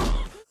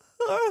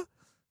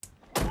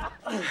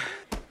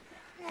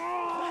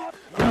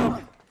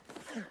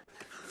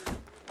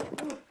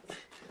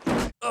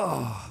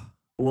 Oh.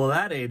 Well,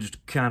 that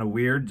aged kind of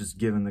weird, just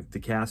given the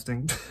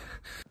casting.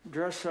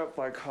 Dress up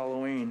like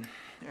Halloween,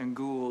 and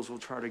ghouls will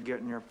try to get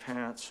in your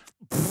pants.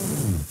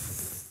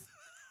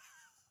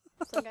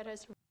 Some guy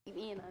tries to rape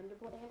me and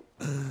underplant.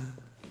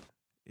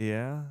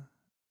 Yeah.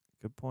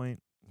 Good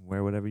point.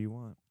 Wear whatever you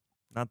want.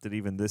 Not that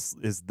even this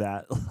is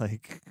that,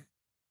 like,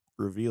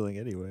 revealing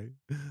anyway.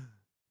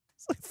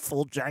 It's like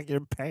full jacket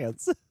and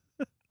pants.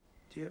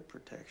 Do you have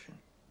protection?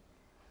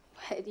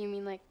 What, do you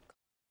mean like...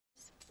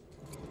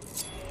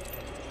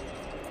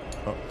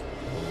 Oh.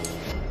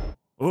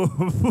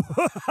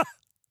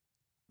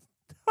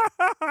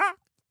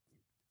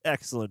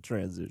 Excellent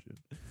transition.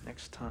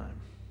 Next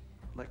time,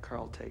 let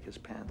Carl take his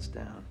pants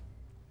down.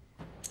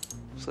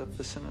 Slip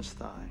this in his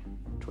thigh.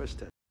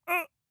 Twist it.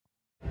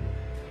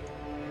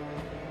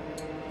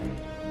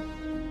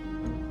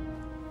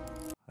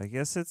 I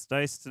guess it's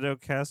nice to know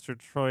Castor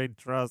Troy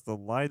draws the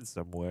line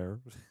somewhere.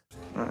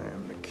 I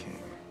am the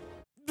king.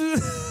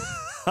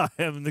 I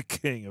am the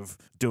king of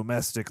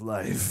domestic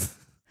life.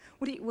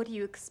 What do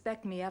you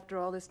expect me after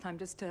all this time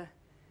just to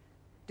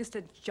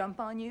jump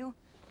on you?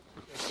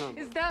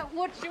 Is that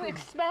what you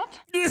expect?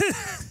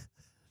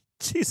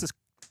 Jesus.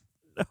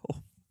 No.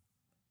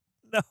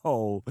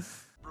 No.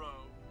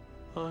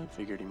 I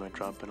figured he might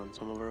drop in on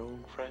some of our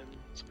old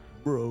friends.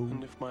 Bro.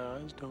 And if my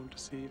eyes don't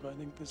deceive, I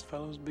think this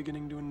fellow's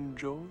beginning to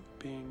enjoy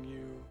being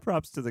you.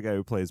 Props to the guy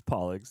who plays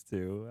Pollux,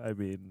 too. I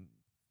mean,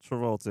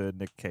 Travolta and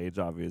Nick Cage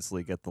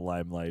obviously get the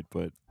limelight,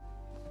 but...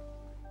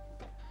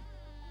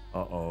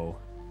 Uh-oh.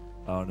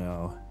 Oh,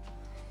 no.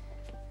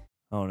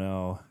 Oh,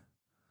 no.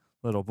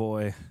 Little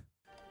boy.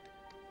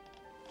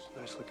 It's a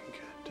nice-looking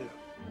cat, too.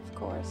 Of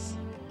course.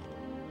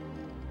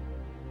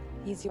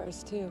 He's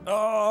yours, too.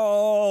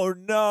 Oh,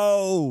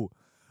 no!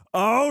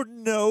 Oh,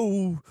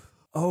 no!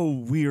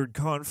 Oh, weird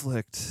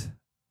conflict.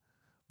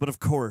 But of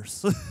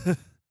course.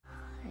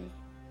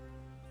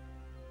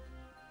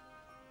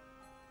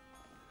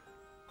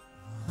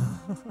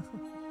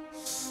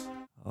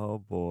 Oh,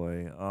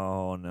 boy.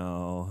 Oh,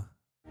 no.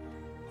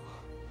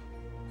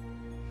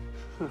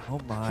 Oh,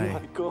 my.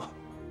 Michael.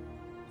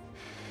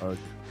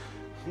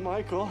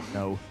 Michael.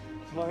 No.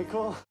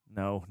 Michael.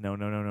 No. No.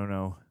 No. No. No.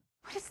 No.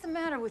 What is the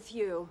matter with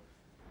you?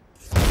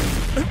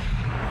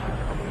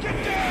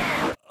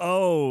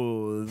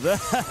 Oh,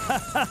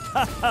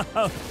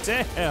 oh,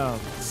 damn.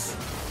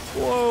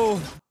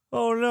 Whoa.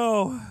 Oh,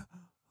 no.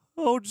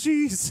 Oh,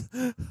 jeez.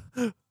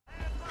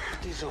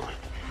 These on.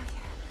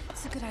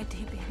 It's a good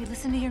idea, baby.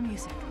 Listen to your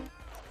music.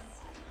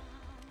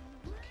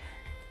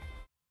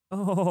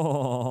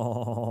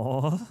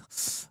 Oh.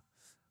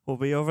 We'll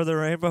be over the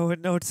rainbow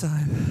in no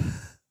time.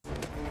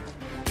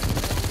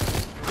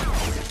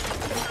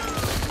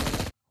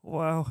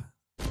 Wow.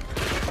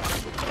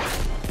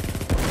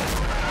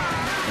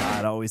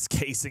 God, always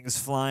casings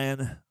flying.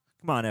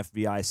 Come on,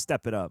 FBI,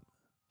 step it up.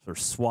 Or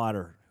SWAT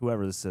or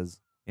whoever this is.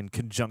 In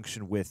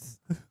conjunction with.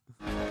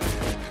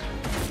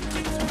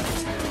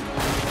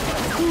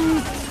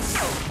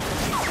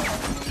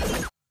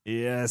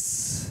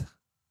 Yes.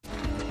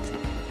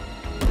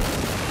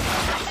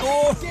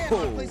 Oh! Damn,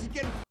 my place is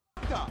getting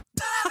f***ed up.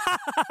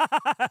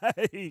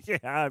 Yeah,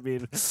 I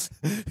mean,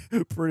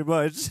 pretty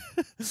much.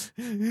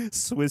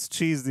 Swiss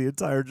cheese the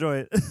entire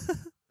joint.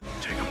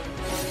 Take him.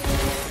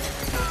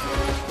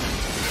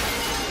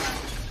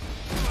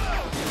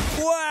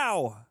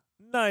 Wow!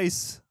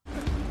 Nice.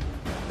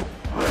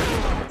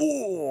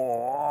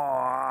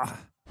 Oh.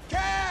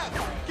 Cab!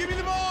 Give me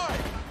the boy!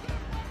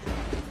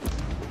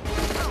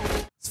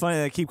 It's funny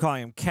that I keep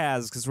calling him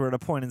Kaz because we're at a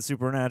point in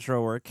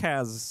Supernatural where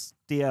Kaz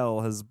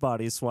DL has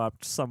body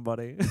swapped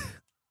somebody.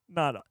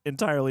 Not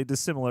entirely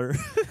dissimilar.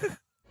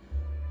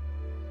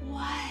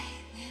 Why?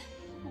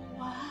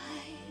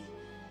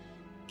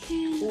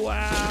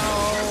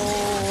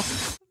 Wow!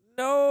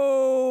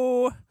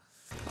 No!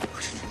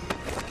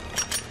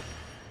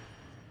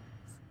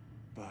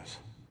 Buzz.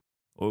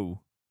 Oh.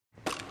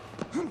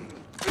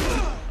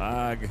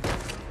 Ugh.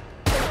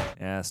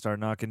 Yeah, start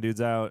knocking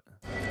dudes out.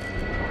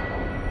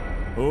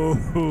 Oh,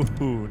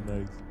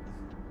 nice.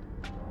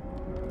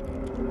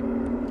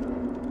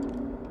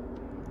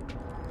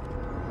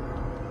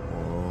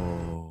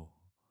 Oh.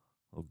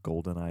 Little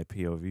golden eye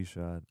POV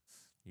shot.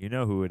 You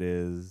know who it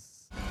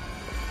is.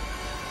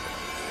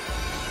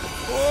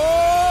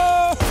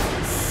 Oh!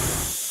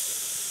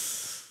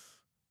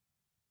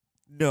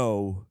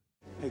 No.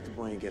 Take the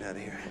boy and get out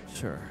of here.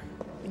 Sure.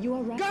 Are you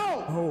all right?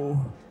 Go!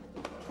 Oh.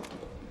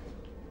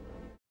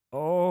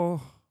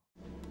 Oh.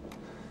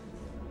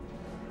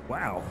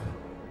 Wow.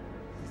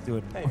 He's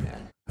doing. Hey,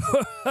 man.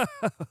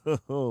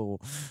 Oh.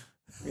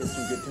 We had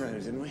some good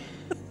times, didn't we?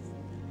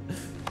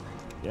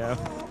 Yeah.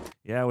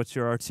 Yeah, what's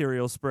your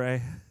arterial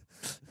spray?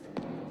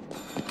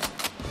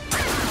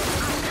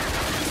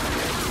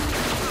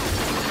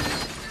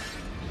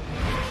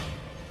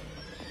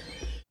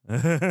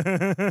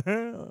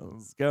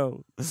 Let's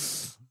go.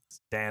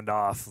 Stand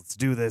off. Let's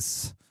do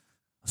this.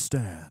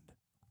 Stand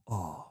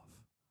off.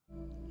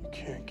 You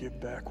can't get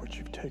back what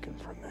you've taken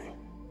from me.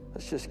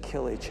 Let's just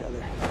kill each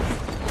other.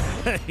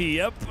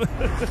 Yep.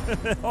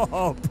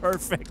 Oh,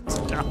 perfect,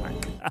 Doc.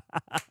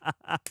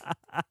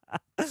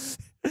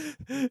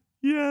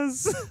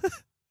 Yes.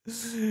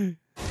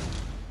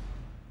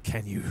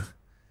 Can you?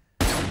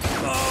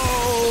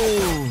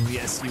 Oh,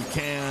 yes, you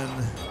can.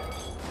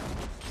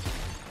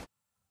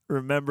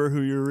 Remember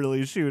who you're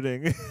really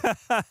shooting.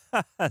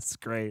 That's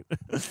great.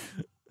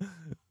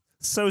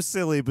 So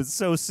silly, but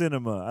so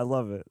cinema. I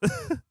love it.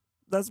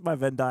 That's my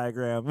Venn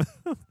diagram.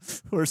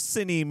 Where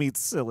cine meets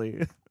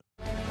silly.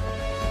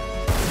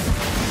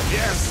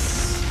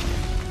 Yes!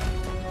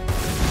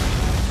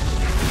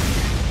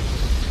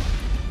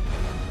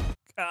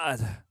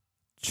 God.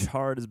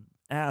 Charred his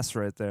ass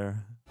right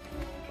there.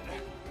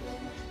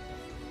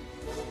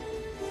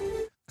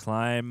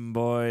 Climb,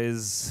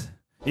 boys.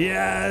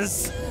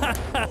 Yes!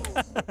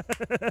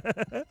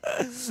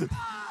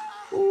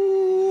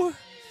 Ooh.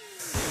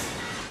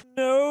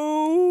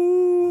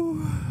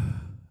 No!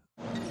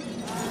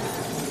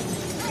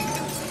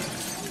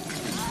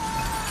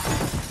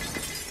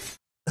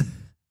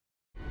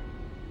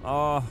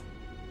 Oh.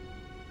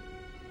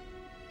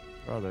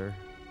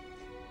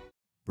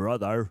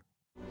 Brother.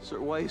 Sir,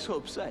 why are you so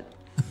upset?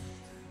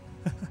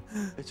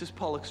 It's just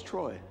Pollux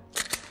Troy.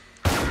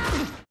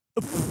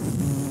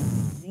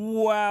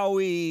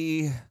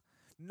 Wowie.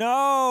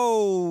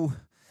 No!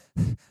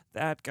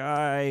 That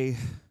guy.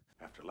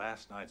 After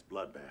last night's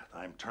bloodbath,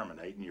 I'm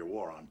terminating your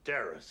war on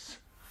terrorists.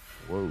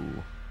 Whoa.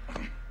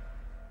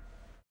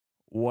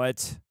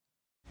 What?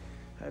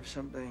 I have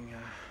something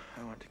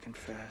I want to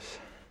confess.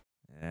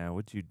 Yeah,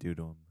 what'd you do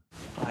to him?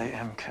 I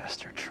am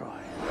Castor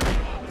Troy.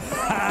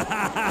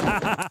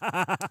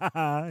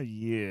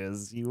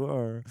 Yes, you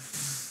are.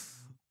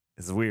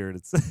 It's weird.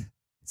 It's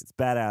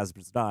badass,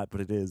 but it's not, but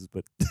it is,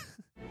 but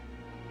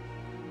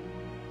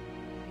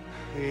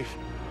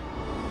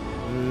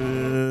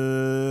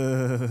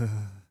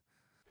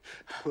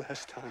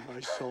Last time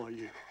I saw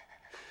you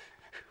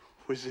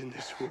was in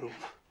this room.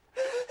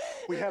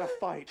 We had a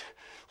fight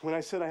when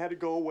I said I had to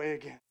go away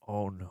again.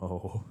 oh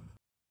no.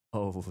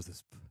 Oh,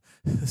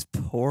 this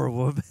poor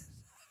woman.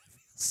 I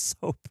feel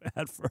so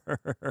bad for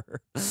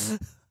her.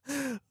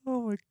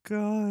 Oh my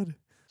God.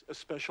 a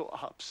special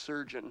ops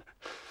surgeon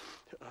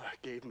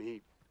gave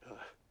me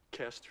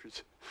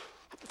Castor's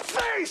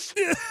face!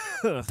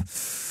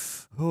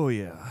 Oh,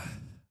 yeah.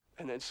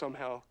 And then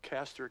somehow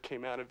Castor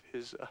came out of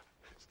his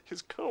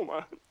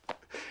coma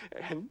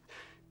and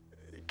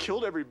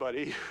killed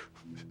everybody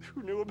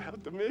who knew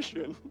about the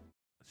mission.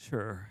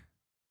 Sure.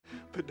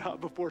 But not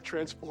before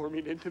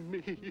transforming into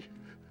me.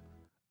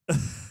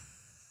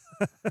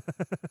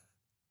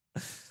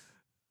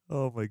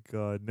 Oh my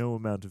God, no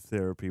amount of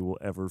therapy will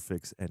ever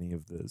fix any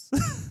of this.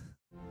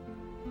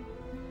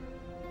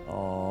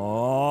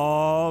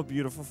 Oh,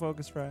 beautiful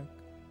focus track.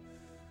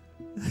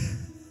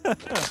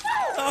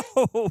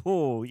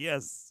 Oh,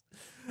 yes.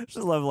 I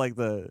just love like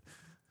the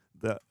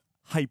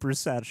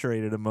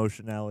hyper-saturated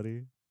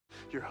emotionality.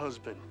 Your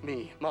husband,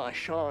 me,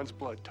 Sean's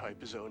blood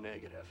type is O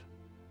negative.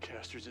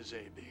 Castor's is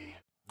AB.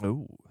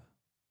 Oh,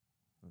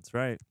 that's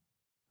right.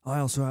 I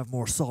also have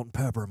more salt and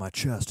pepper in my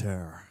chest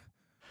hair.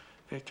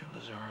 Victor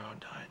Lazaro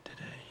died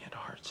today. He had a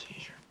heart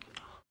seizure.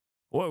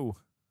 Whoa.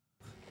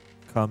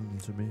 Come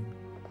to me.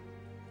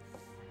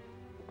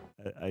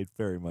 I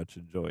very much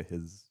enjoy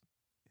his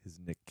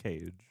Nick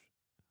Cage.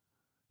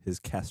 His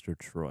Castor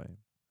Troy.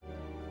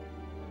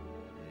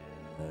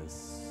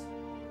 Yes.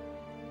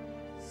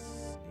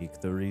 Sneak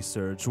the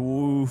research.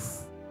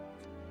 Woof.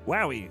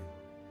 Wowie.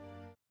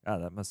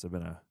 God, that must have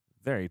been a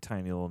very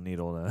tiny little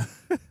needle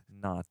to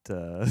not,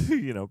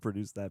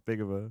 produce that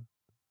big of a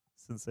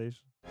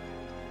sensation.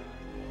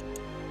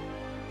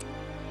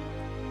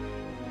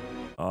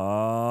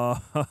 Oh.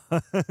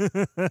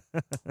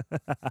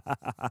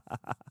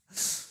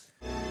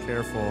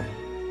 Careful.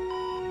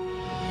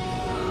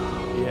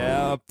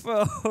 Yep.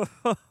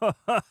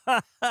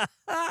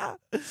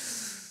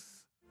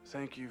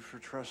 Thank you for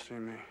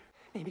trusting me.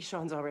 Maybe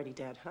Sean's already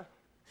dead, huh?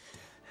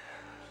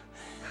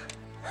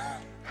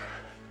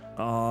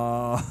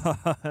 Oh,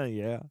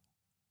 yeah.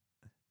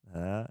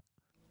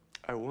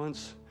 I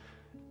once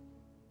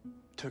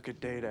took a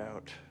date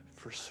out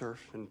for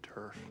surf and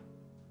turf,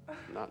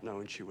 not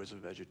knowing she was a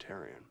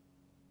vegetarian.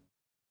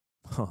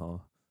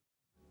 Oh.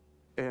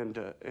 And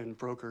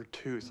broke her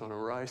tooth on a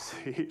rye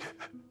seat.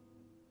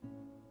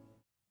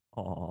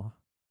 Aw.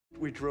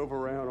 We drove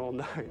around all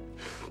night,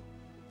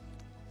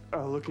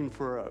 looking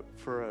for a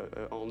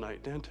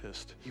all-night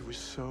dentist. He was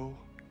so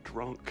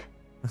drunk,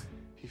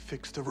 he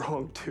fixed the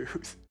wrong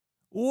tooth.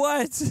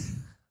 What?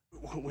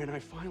 When I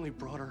finally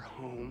brought her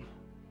home,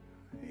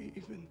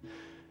 even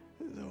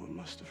though it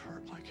must have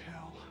hurt like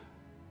hell,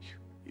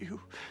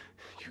 you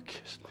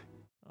kissed me.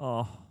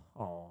 Oh,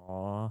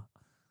 aw.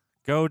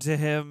 Go to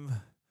him.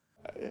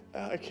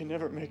 I can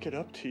never make it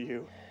up to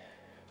you.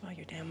 Well,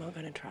 you're damn well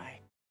gonna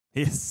try.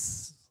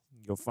 Yes.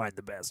 Go find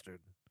the bastard.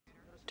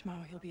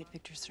 Tomorrow he'll be at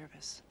Victor's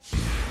service.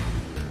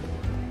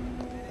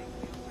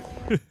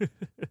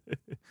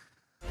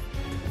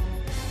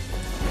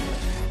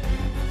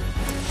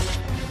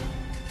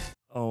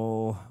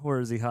 Oh, where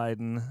is he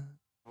hiding?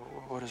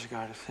 What does a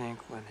guy to think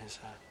when his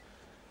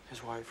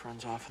wife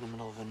runs off in the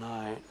middle of the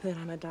night? Then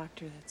I'm a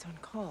doctor that's on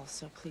call,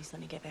 so please let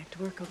me get back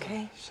to work,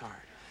 okay? Sorry.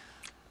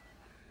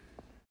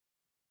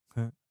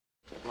 Huh?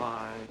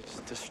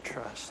 Lies,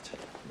 distrust,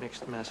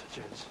 mixed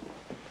messages.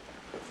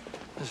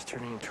 This is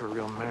turning into a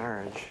real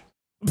marriage.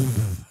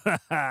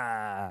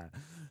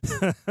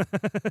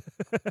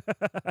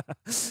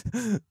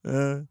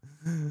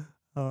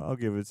 I'll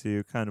give it to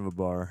you. Kind of a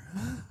bar.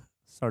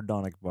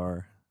 Sardonic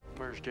bar.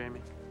 Where's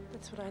Jamie?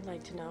 That's what I'd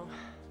like to know.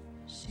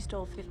 She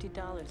stole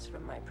 $50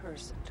 from my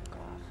purse and took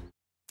off.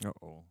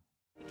 Uh-oh.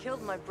 He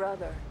killed my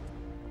brother.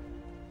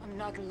 I'm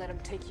not gonna let him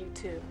take you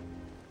too.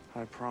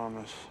 I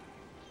promise.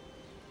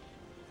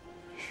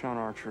 Sean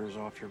Archer is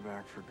off your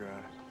back for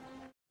good.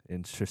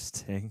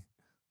 Interesting.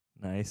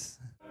 Nice.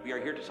 We are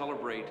here to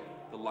celebrate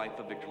the life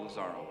of Victor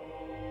Lazaro.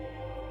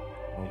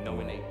 Oh, In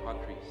nomine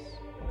Patris.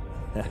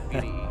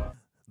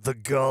 The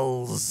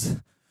gulls.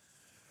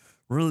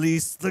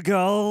 Release the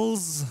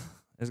gulls.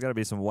 There's got to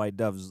be some white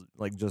doves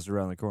like just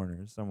around the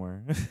corner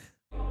somewhere.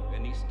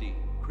 Venisti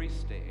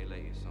Christe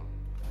eleison.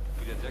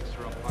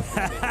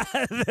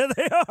 There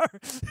they are.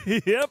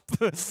 Yep.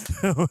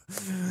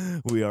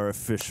 We are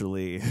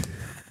officially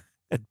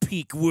at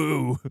peak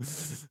woo.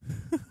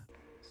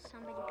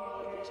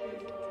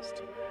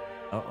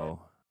 Uh-oh.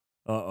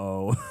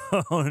 Uh-oh.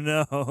 Oh,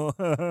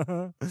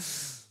 no.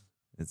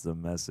 It's a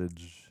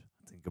message.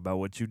 Think about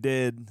what you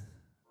did.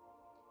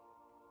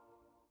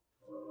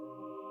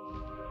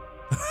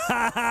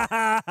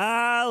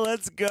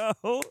 Let's go.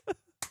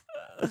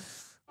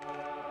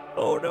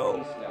 Oh,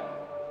 no.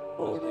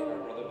 Oh, no.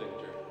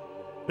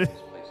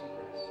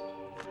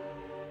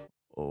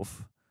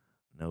 Oof.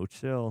 No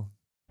chill.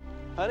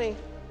 Honey.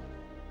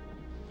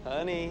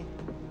 Honey.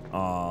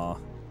 Aw. Of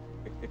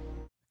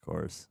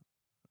course.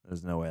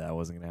 There's no way that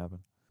wasn't going to happen.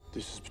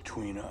 This is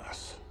between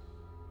us.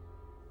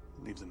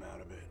 Leave them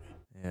out of it.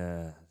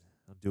 Yeah.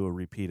 I'll do a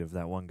repeat of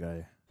that one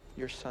guy.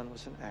 Your son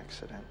was an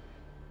accident.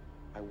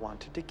 I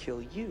wanted to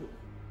kill you,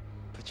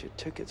 but you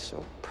took it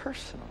so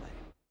personally.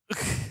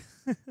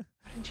 Why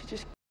didn't you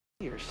just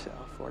kill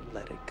yourself or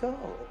let it go?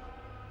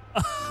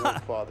 Your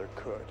father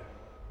could.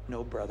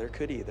 No brother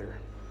could either.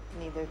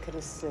 Neither could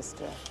his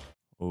sister.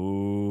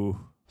 Ooh.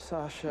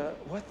 Sasha,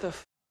 what the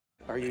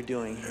are you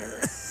doing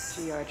here?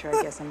 Gee, Archer,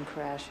 I guess I'm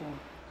crashing.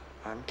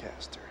 I'm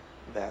Castor.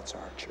 That's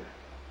Archer.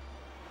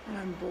 And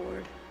I'm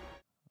bored.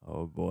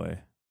 Oh boy.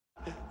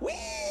 Whee!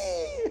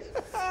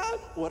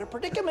 What a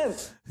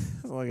predicament!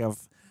 Like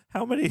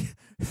how many?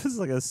 This is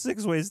like a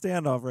 6-way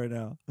standoff right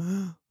now.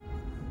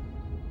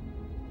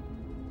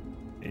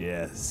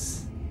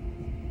 Yes.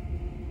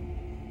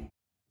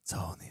 It's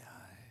all in the eyes.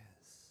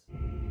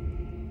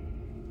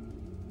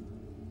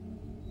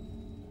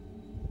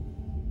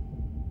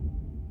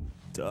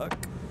 Duck.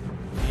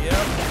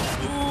 Yep.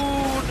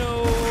 Ooh,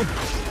 no.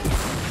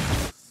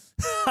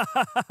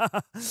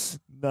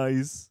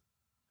 Nice.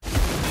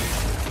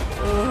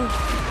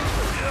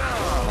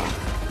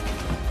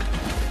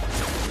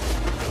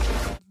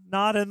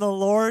 Not in the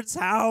Lord's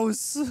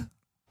house.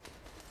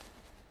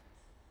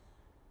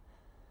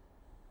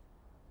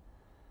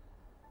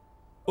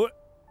 What?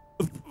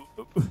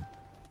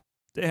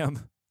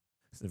 Damn.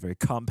 It's a very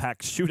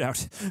compact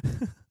shootout.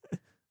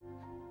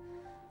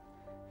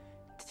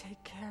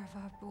 Take care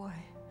of our boy.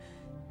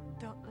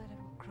 Don't let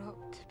him grow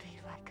to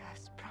be like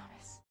us,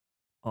 promise.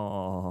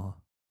 Aw.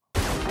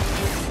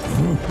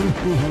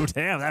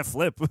 Damn, that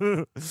flip.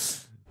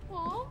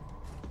 Aw.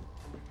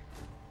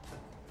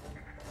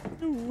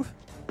 Ooh.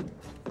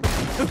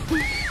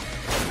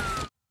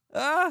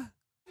 Ah.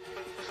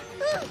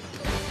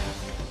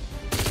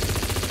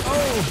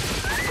 Oh.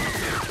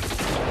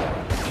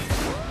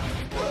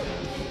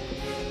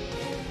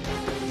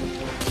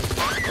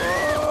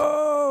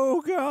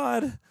 Oh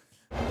God.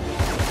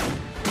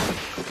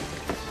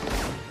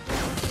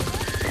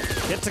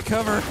 Get to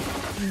cover.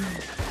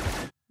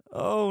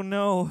 Oh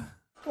no.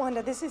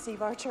 Wanda, this is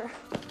Eve Archer.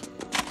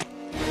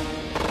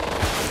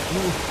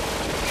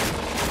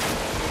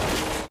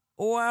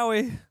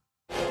 Wowie.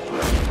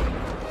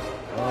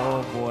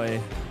 Oh boy.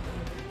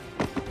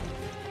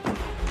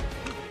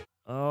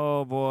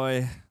 Oh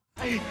boy.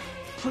 Hey,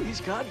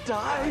 please, God,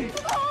 die.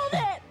 Hold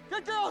it!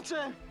 Good girl,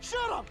 Jen.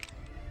 Shoot him.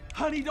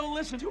 Honey, don't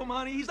listen to him,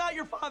 honey. He's not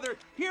your father.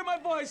 Hear my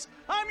voice.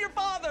 I'm your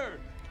father.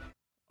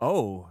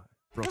 Oh,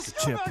 broke the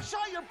chip.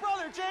 Shot your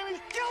brother, Jamie.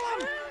 Kill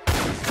him.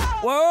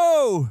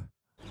 Whoa!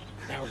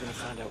 Now we're gonna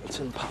find out what's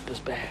in Papa's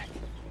bag.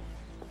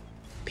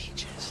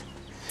 Peaches.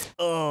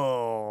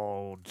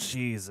 Oh,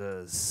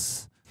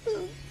 Jesus.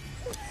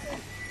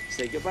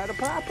 Say goodbye to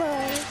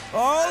Papa.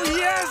 Oh,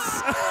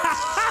 yes!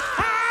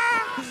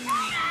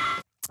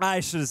 I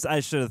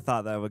should have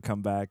thought that would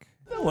come back.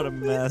 What a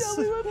mess. Tell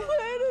me what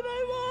planet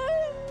I'm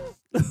on.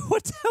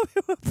 What? Tell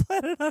me what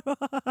planet I'm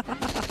on.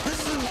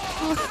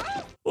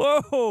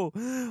 Whoa!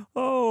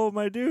 Oh,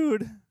 my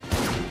dude.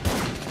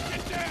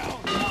 Get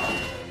down. God.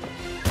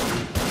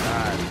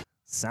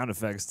 Sound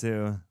effects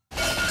too.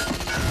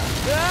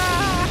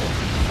 Ah!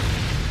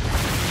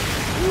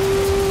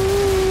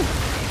 Woo!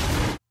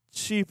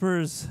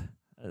 Cheapers.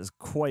 That is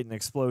quite an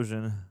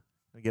explosion.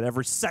 I get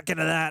every second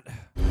of that.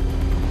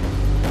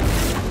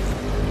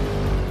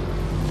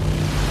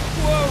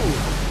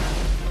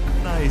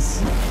 Whoa!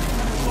 Nice.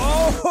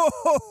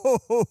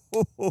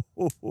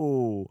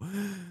 Oh!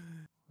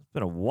 It's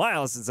been a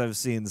while since I've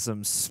seen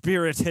some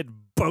spirited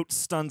boat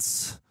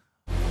stunts.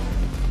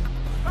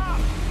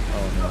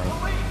 Oh no.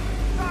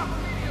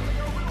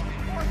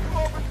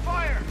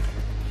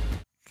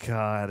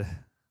 God.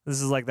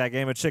 This is like that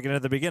game of chicken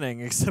at the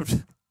beginning, except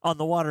on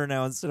the water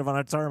now instead of on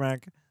a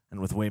tarmac. And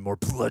with way more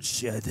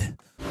bloodshed.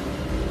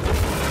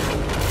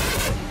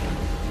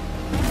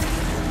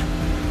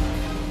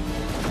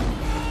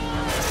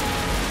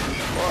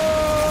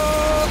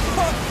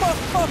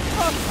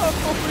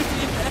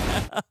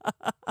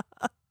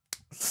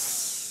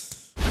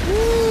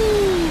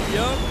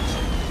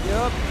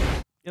 Yup.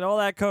 Get all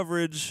that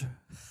coverage.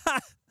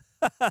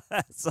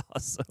 That's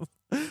awesome.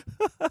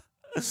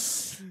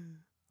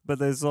 But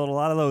they sold a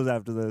lot of those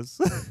after this.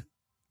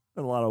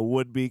 A lot of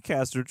would-be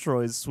Castor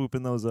Troys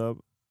swooping those up.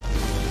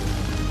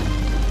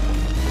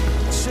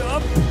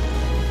 Jump!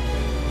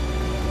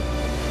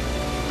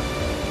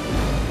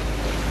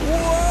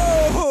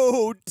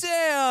 Whoa!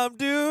 Damn,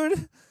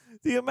 dude!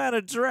 The amount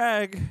of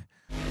drag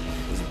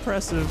is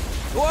impressive.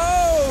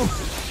 Whoa!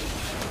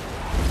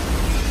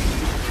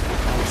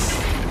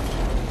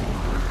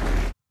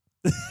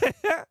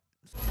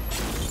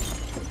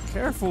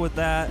 Careful with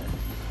that.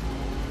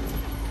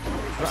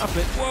 Drop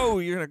it. Whoa,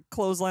 you're gonna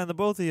clothesline the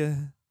both of you.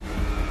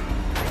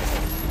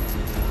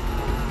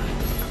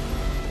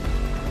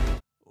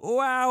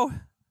 Wow.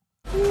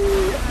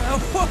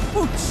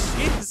 Oh,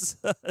 Jesus.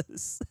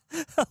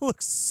 That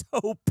looks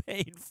so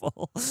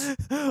painful.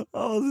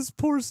 Oh, this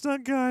poor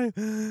stunt guy.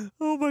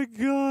 Oh, my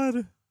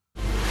God.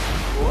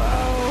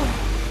 Wow.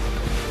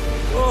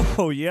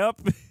 Oh, yep.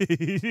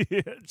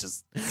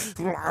 Just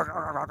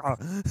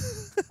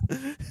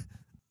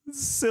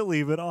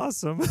silly, but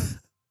awesome.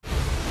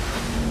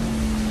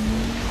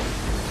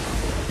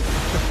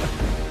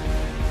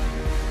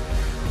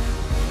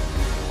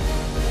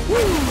 Woo!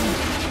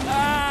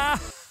 Ah!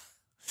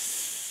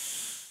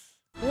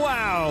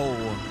 Wow.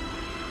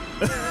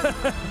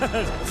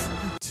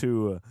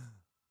 to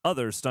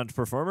other stunt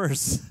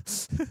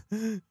performers.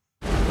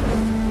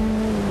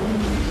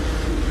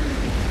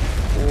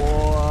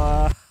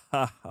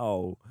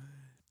 Wow.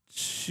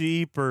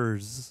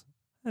 Cheapers.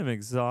 I'm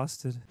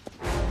exhausted.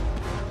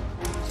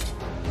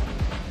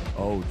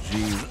 Oh,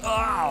 jeez.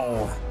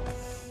 Ow!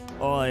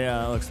 Oh, yeah,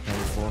 that looks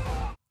painful.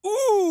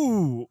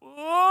 Ooh!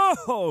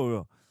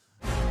 Oh!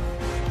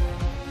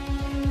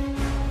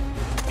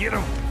 Get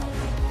him!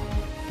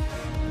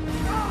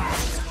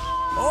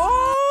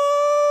 Oh!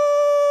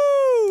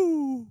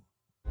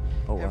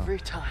 Oh, wow. Every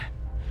time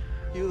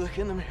you look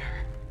in the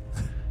mirror,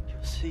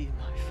 you'll see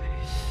my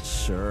face.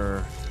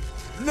 Sure.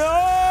 No!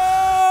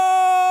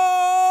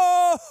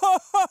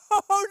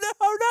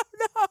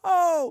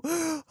 No!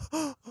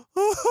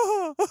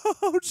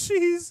 Oh,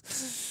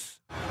 jeez.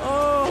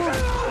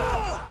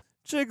 Oh.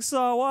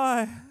 Jigsaw,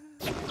 why?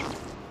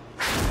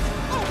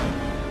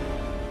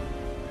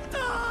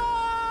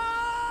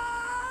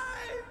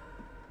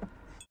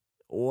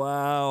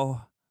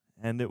 Wow.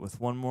 End it with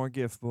one more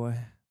gift, boy.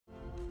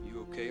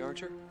 You okay,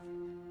 Archer?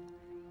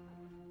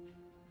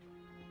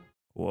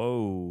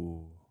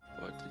 Whoa.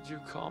 What did you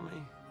call me?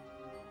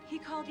 He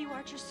called you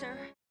Archer, sir.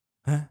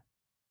 Huh?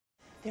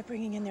 They're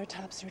bringing in their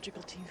top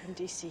surgical team from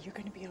DC. You're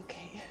going to be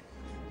okay.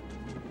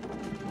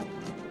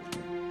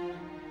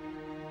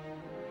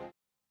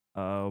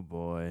 Oh,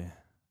 boy.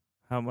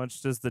 How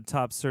much does the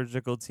top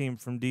surgical team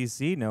from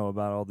DC know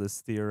about all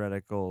this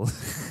theoretical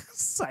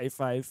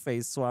sci-fi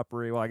face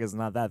swappery? Well, I guess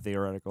not that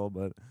theoretical,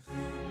 but...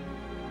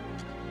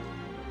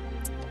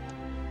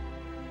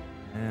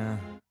 yeah,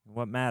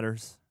 what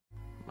matters?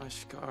 My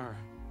scar.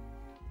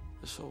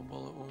 This old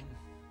bullet wound.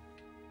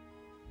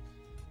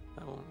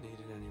 I won't need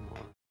it anymore.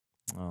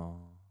 Oh.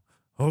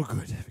 Oh,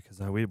 good,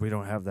 because we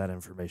don't have that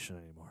information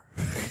anymore.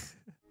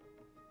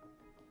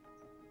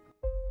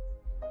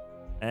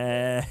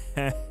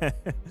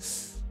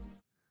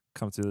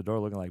 Come through the door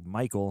looking like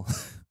Michael.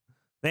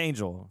 The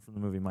angel from the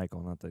movie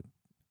Michael, not the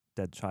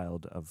dead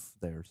child of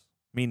theirs.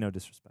 Mean no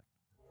disrespect.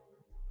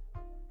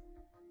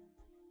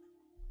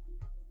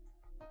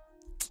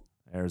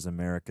 There's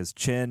America's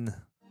chin.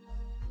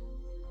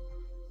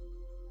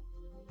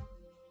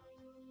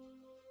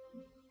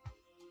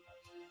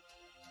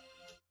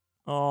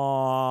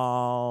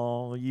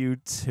 Oh, you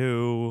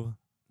two.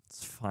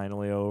 It's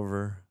finally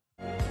over.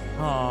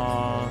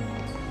 Aw.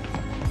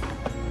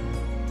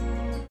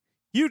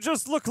 You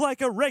just look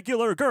like a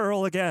regular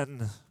girl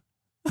again.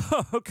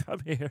 Oh,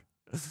 come here.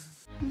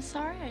 I'm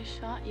sorry I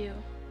shot you.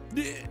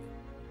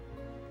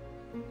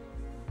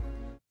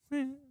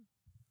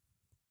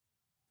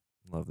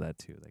 Love that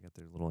too. They got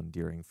their little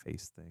endearing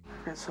face thing.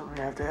 I've got something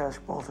I have to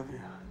ask both of you.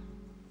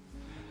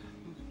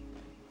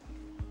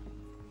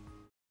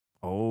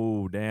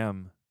 Oh,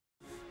 damn.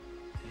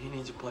 He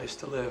needs a place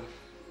to live.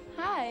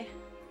 Hi.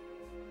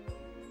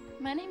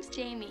 My name's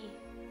Jamie.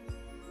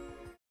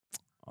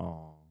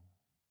 Oh.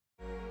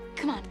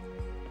 Come on.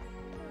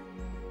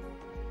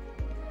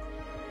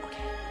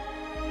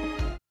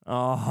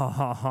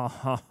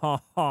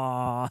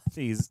 Oh,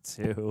 these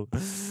two.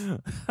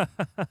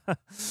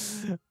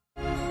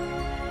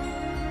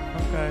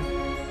 Okay.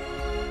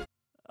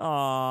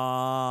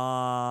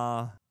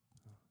 Aww.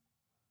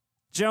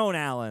 Joan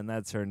Allen,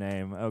 that's her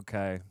name.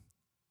 Okay.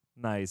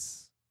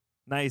 Nice.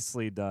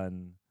 Nicely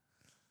done.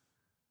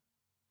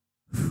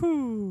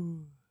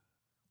 Whew.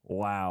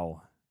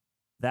 Wow.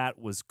 That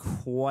was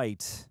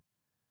quite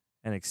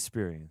an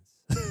experience.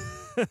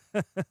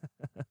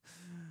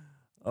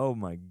 Oh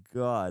my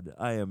God.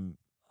 I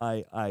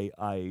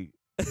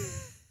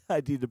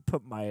need to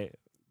put my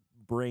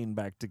brain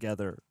back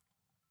together.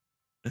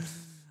 I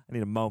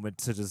need a moment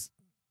to just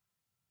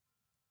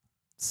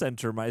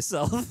center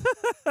myself.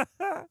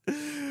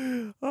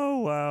 Oh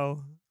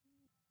wow.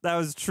 That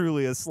was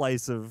truly a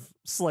slice of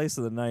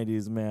the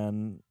 90s,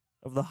 man.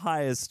 Of the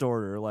highest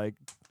order. Like,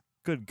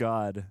 good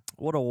God.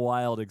 What a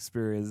wild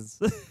experience.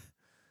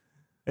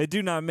 They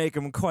do not make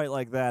them quite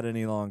like that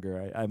any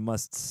longer, I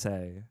must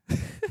say.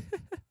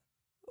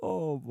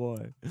 Oh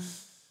boy.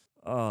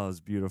 Oh, it was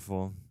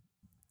beautiful.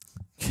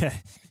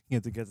 Okay. You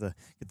have to get the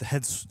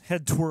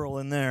head twirl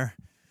in there.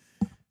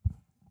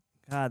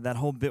 God, that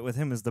whole bit with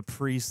him as the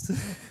priest.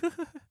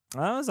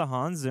 That was a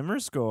Hans Zimmer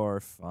score.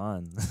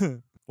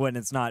 Fun. When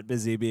it's not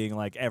busy being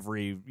like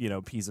every,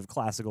 piece of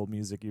classical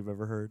music you've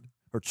ever heard.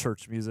 Or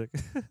church music.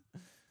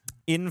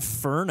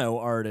 Inferno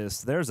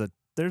artist. There's a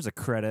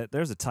credit.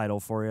 There's a title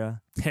for you.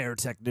 Hair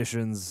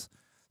technicians.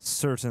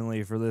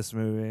 Certainly for this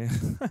movie.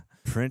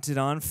 Printed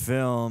on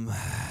film.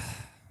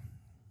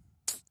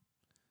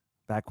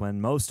 Back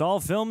when most all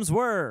films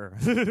were.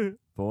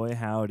 Boy,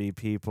 howdy,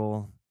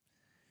 people.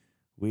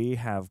 We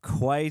have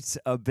quite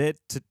a bit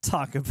to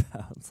talk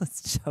about.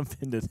 Let's jump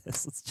into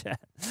this. Let's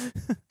chat.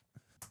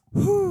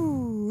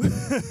 Whew.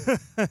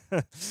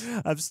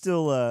 I'm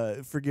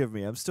still, forgive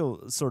me, I'm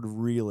still sort of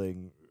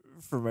reeling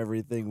from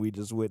everything we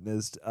just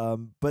witnessed.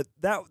 But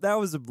that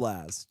was a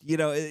blast.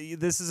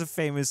 This is a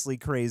famously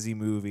crazy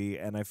movie,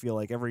 and I feel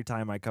like every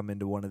time I come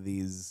into one of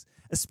these,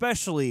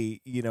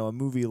 especially, you know, a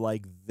movie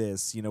like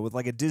this, you know, with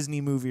like a Disney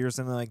movie or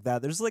something like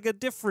that, there's like a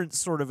different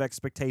sort of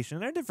expectation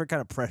and a different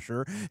kind of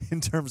pressure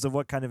in terms of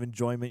what kind of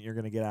enjoyment you're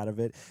going to get out of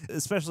it,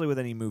 especially with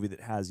any movie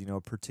that has, you know,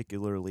 a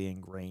particularly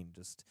ingrained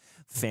just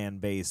fan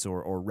base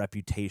or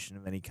reputation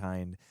of any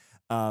kind.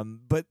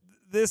 But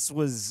this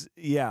was,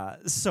 yeah,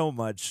 so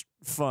much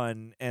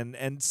fun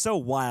and so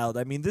wild.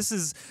 I mean, this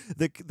is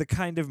the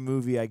kind of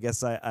movie I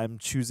guess I'm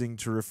choosing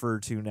to refer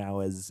to now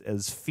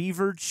as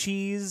fever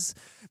cheese,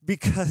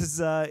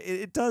 because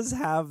it does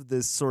have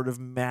this sort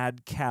of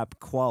madcap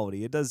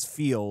quality. It does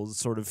feel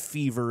sort of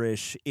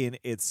feverish in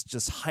its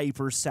just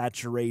hyper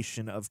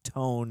saturation of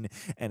tone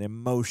and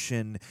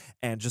emotion,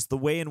 and just the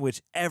way in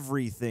which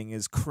everything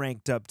is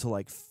cranked up to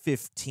like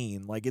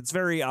 15. Like, it's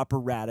very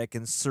operatic,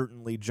 and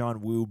certainly John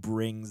Woo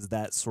brings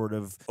that sort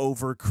of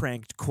over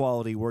cranked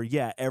quality where,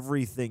 yeah,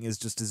 everything is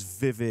just as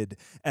vivid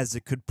as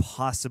it could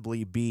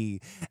possibly be.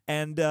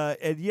 And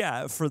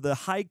yeah, for the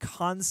high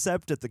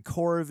concept at the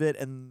core of it,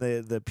 and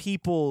the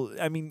people,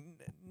 I mean,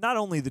 not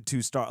only the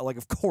two stars, like,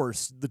 of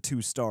course, the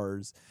two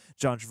stars,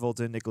 John Travolta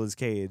and Nicolas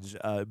Cage,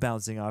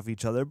 bouncing off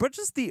each other, but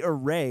just the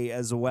array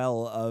as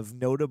well of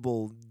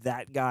notable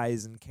that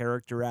guys and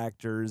character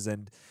actors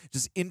and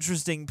just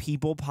interesting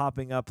people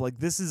popping up. Like,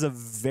 this is a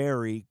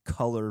very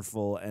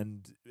colorful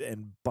and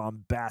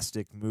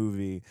bombastic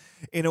movie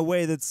in a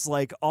way that's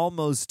like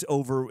almost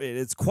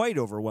it's quite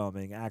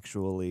overwhelming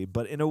actually,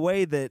 but in a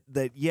way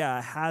that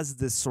yeah, has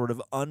this sort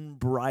of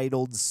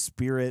unbridled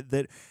spirit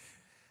that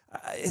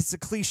it's a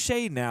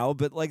cliche now,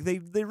 but like they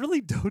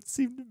really don't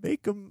seem to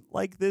make them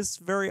like this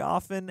very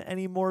often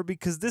anymore,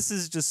 because this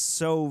is just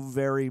so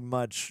very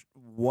much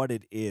what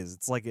it is.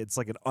 It's like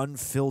an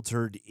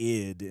unfiltered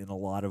id in a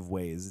lot of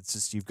ways. It's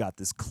just, you've got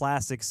this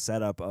classic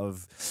setup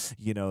of,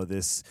 you know,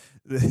 this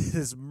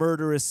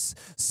murderous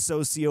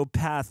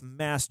sociopath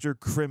master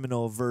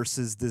criminal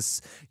versus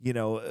this, you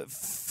know,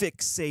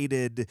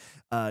 fixated,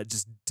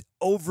 just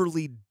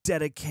overly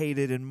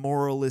dedicated and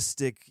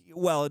moralistic,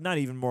 well, not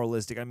even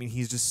moralistic, I mean,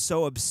 he's just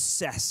so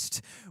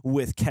obsessed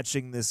with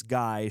catching this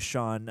guy,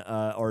 Sean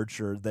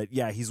Archer, that,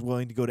 yeah, he's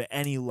willing to go to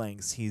any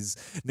lengths. He's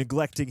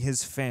neglecting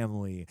his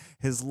family.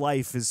 His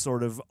life is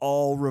sort of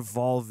all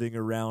revolving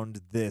around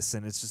this,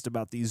 and it's just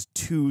about these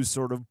two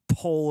sort of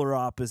polar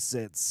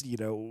opposites, you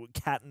know,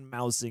 cat and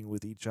mousing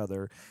with each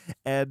other.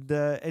 And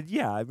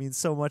yeah, I mean,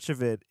 so much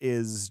of it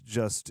is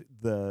just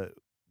the,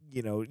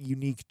 you know,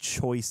 unique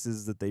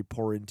choices that they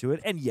pour into it.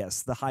 And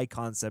yes, the high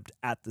concept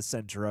at the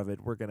center of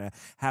it. We're going to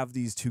have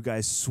these two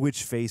guys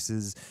switch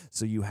faces,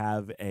 so you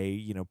have a,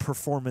 you know,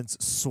 performance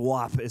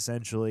swap,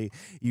 essentially.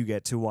 You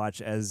get to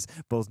watch as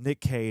both Nick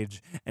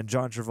Cage and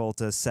John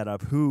Travolta set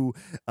up who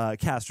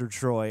Castor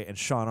Troy and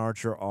Sean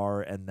Archer are,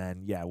 and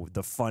then, yeah,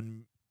 the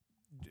fun,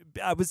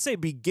 I would say,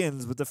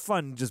 begins, but the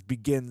fun just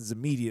begins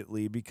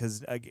immediately,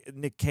 because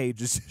Nick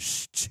Cage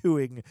is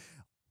chewing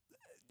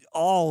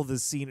all the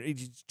scene,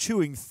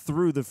 chewing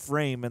through the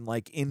frame and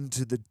like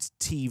into the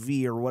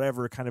TV or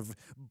whatever kind of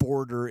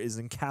border is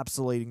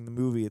encapsulating the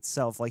movie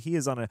itself. Like, he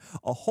is on a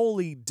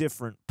wholly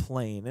different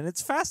plane. And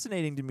it's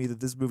fascinating to me that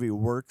this movie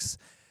works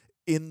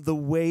in the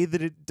way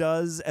that it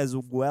does as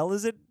well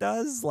as it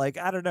does. Like,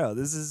 I don't know.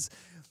 This is,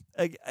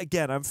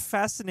 again, I'm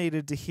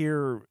fascinated to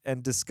hear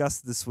and discuss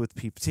this with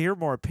people, to hear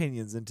more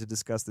opinions and to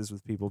discuss this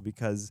with people,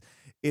 because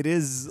it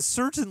is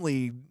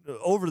certainly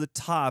over the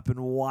top and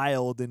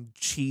wild and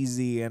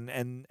cheesy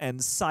and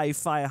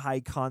sci-fi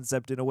high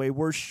concept in a way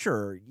where,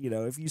 sure, you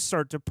know, if you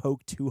start to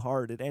poke too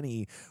hard at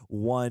any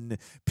one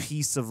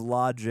piece of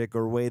logic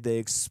or way they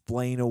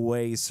explain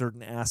away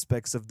certain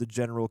aspects of the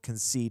general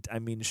conceit, I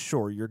mean,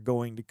 sure, you're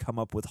going to come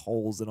up with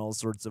holes and all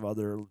sorts of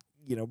other,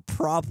 you know,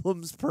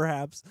 problems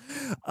perhaps.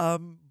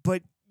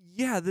 But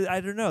yeah,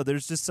 I don't know.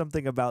 There's just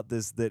something about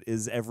this that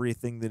is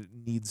everything that it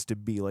needs to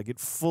be. Like, it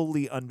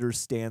fully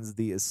understands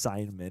the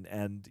assignment.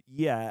 And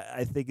yeah,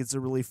 I think it's a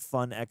really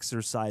fun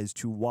exercise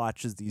to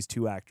watch as these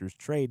two actors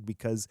trade,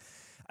 because,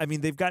 I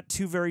mean, they've got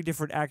two very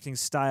different acting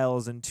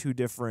styles and two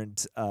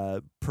different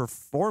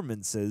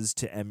performances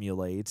to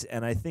emulate.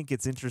 And I think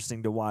it's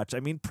interesting to watch.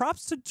 I mean,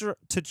 props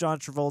to John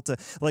Travolta.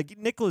 Like,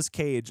 Nicolas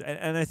Cage,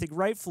 and I think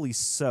rightfully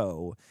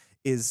so,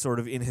 is sort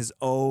of in his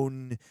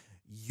own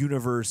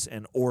universe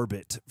and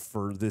orbit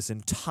for this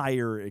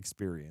entire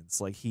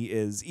experience. Like, he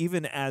is,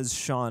 even as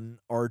Sean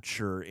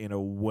Archer in a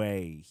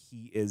way,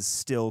 he is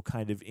still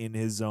kind of in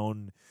his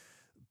own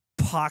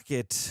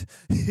pocket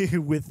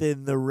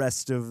within the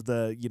rest of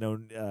the, you know,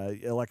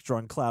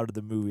 electron cloud of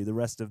the movie, the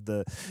rest of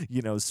the,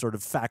 you know, sort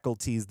of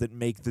faculties that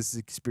make this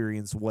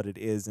experience what it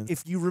is. And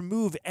if you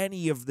remove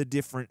any of the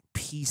different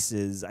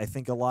pieces, I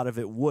think a lot of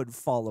it would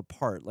fall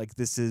apart. Like,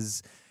 this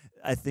is,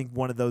 I think,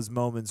 one of those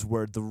moments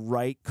where the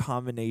right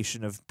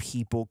combination of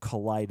people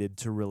collided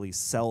to really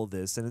sell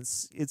this. And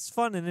it's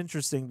fun and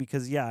interesting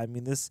because, yeah, I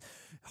mean, this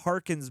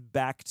harkens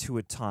back to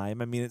a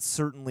time. I mean, it's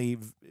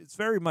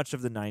very much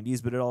of the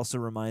 90s, but it also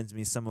reminds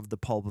me some of the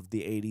pulp of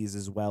the 80s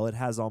as well. It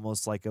has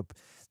almost like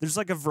there's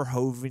like a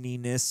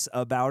Verhoeven-ness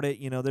about it.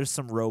 You know, there's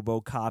some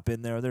RoboCop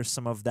in there. There's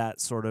some of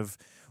that sort of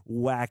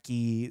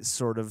wacky,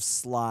 sort of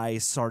sly,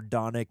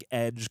 sardonic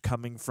edge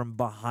coming from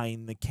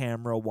behind the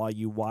camera while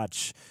you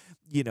watch,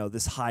 you know,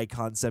 this high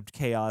concept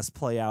chaos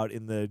play out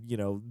in the, you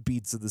know,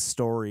 beats of the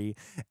story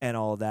and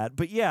all that.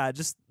 But yeah,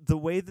 just the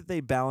way that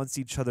they balance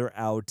each other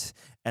out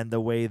and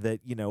the way that,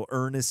 you know,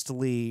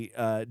 earnestly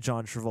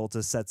John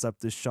Travolta sets up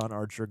this Sean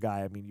Archer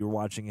guy. I mean, you're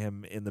watching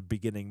him in the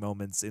beginning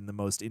moments in the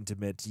most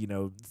intimate, you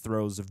know,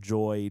 throes of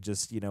joy,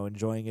 just, you know,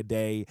 enjoying a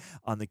day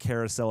on the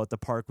carousel at the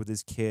park with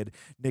his kid.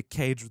 Nick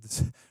Cage with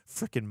his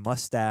freaking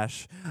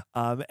mustache.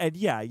 And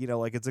yeah, you know,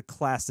 like it's a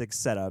classic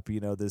setup, you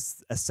know,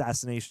 this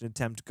assassination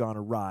attempt gone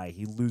awry.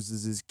 He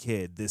loses his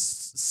kid.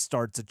 This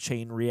starts a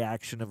chain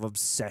reaction of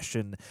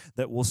obsession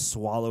that will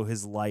swallow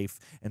his life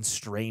and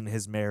strain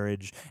his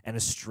marriage and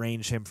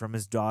estrange him from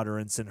his daughter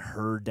and send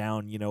her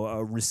down, you know,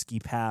 a risky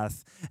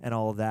path and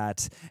all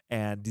that.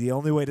 And the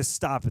only way to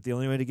stop it, the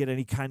only way to get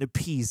any kind of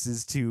peace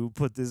is to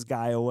put this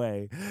guy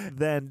away.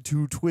 Then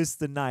to twist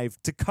the knife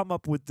to come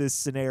up with this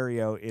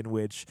scenario in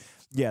which,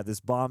 yeah, this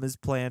bomb is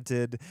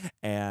planted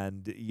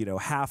and, you know,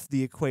 half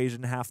the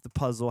equation, half the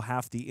puzzle,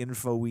 half the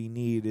info we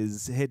need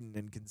is hidden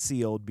and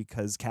concealed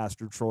because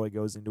Castor Troy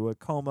goes into a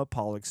coma.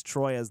 Pollux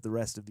Troy has the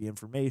rest of the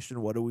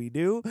information. What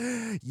do?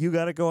 You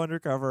got to go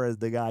undercover as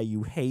the guy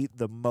you hate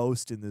the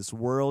most in this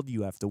world.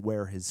 You have to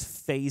wear his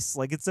face.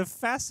 Like, it's a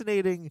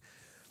fascinating,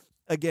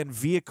 again,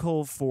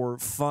 vehicle for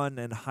fun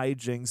and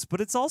hijinks,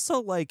 but it's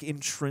also like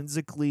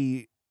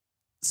intrinsically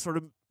sort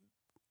of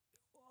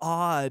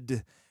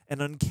odd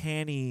and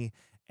uncanny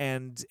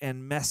and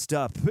messed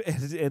up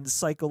and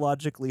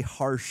psychologically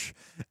harsh.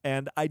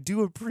 And I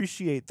do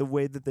appreciate the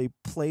way that they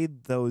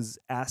played those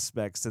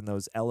aspects and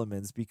those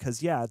elements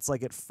because, yeah, it's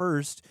like at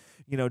first,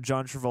 you know,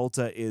 John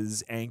Travolta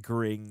is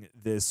anchoring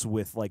this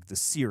with like the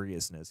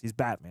seriousness. He's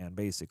Batman,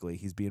 basically.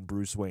 He's being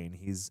Bruce Wayne.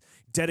 He's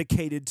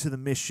dedicated to the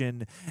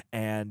mission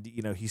and,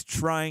 you know, he's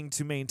trying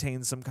to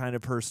maintain some kind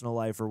of personal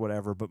life or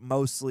whatever, but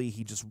mostly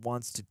he just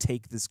wants to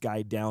take this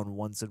guy down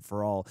once and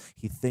for all.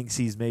 He thinks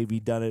he's maybe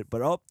done it,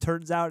 but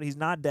turns out he's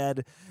not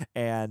dead.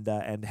 And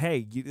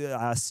hey, you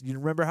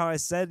remember how I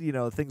said, you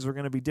know, things were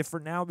going to be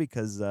different now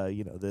because,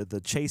 you know,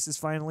 the chase is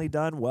finally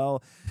done?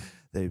 Well,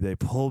 they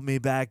pulled me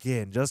back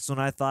in just when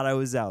I thought I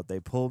was out. They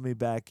pulled me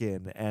back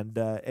in, and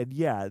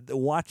yeah,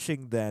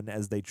 watching then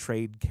as they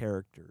trade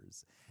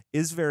characters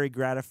is very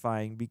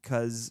gratifying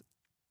because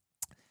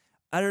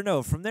I don't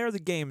know. From there, the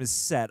game is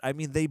set. I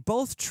mean, they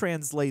both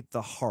translate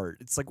the heart.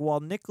 It's like while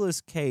Nicolas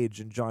Cage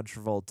and John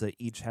Travolta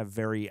each have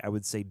very, I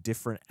would say,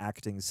 different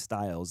acting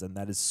styles, and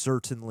that is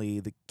certainly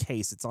the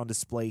case. It's on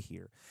display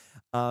here.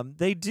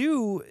 They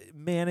do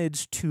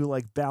manage to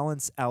like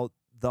balance out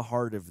the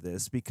heart of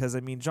this because, I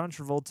mean, John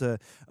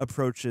Travolta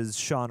approaches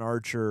Sean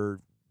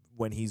Archer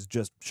when he's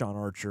just Sean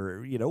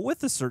Archer, you know,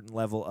 with a certain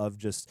level of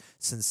just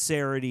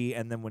sincerity.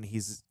 And then when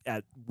he's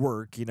at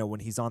work, you know, when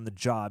he's on the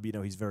job, you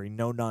know, he's very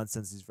no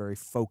nonsense. He's very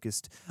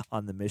focused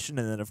on the mission.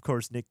 And then, of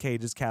course, Nick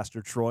Cage's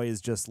Castor Troy is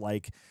just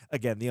like,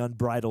 again, the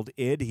unbridled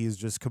id. He's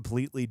just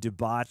completely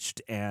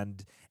debauched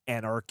and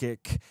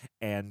anarchic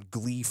and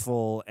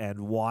gleeful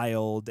and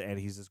wild, and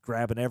he's just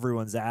grabbing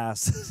everyone's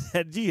ass.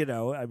 And, you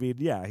know, I mean,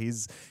 yeah,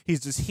 he's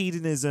just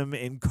hedonism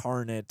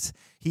incarnate.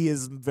 He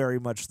is very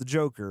much the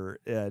Joker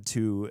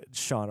to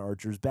Sean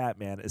Archer's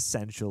Batman,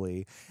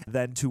 essentially.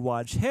 Then to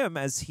watch him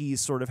as he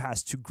sort of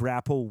has to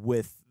grapple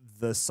with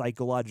the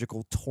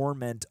psychological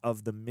torment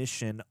of the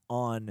mission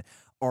on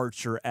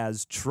Archer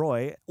as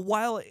Troy,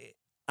 while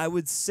I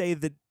would say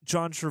that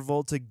John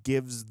Travolta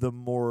gives the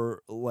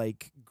more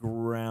like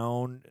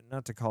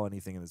not to call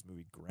anything in this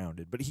movie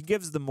grounded, but he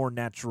gives the more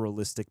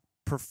naturalistic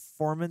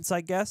performance, I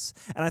guess.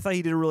 And I thought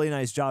he did a really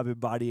nice job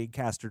embodying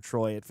Castor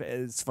Troy.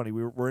 It's funny,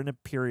 we're in a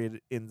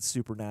period in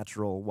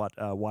Supernatural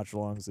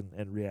watch-alongs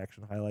and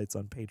reaction highlights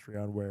on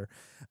Patreon where,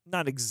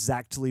 not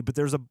exactly, but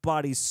there's a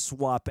body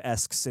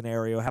swap-esque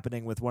scenario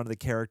happening with one of the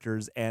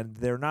characters, and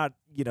they're not,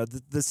 you know,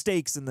 the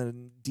stakes and the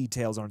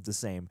details aren't the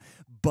same,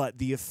 but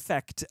the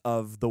effect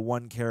of the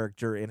one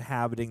character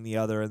inhabiting the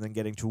other and then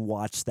getting to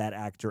watch that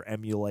actor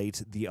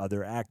emulate the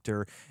other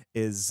actor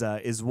is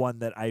one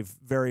that I've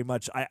very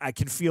much, I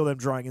can feel them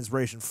drawing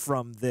inspiration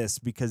from this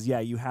because, yeah,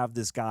 you have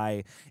this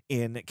guy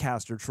in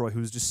Castor Troy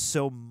who's just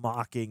so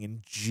mocking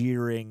and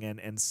jeering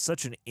and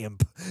such an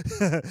imp.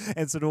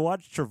 And so to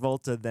watch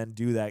Travolta then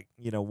do that,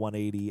 you know,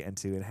 180 and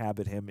to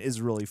inhabit him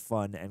is really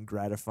fun and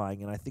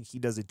gratifying. And I think he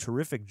does a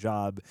terrific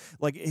job.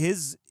 Like,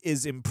 his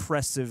is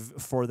impressive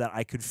for that.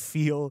 I could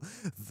feel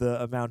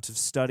the amount of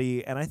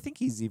study. And I think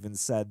he's even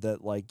said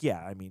that, like,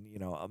 yeah, I mean, you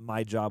know,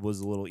 my job was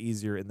a little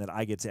easier in that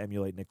I get to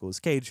emulate Nicolas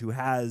Cage, who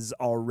has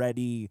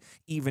already,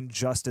 even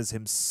just as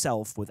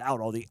himself, without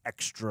all the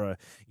extra,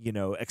 you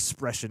know,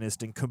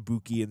 expressionist and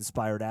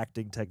kabuki-inspired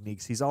acting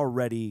techniques, he's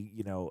already,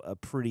 you know, a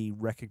pretty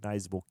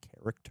recognizable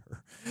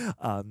character.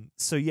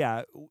 So,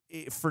 yeah,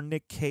 for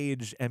Nick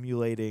Cage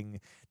emulating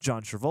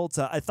John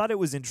Travolta, I thought it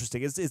was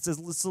interesting. It's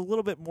a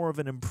little bit more of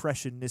an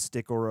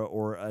impressionistic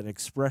or an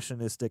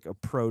expressionistic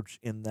approach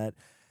in that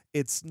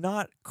it's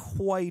not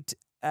quite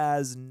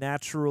as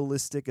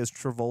naturalistic as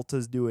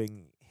Travolta's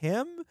doing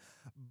him,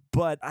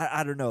 But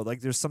I don't know,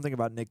 like there's something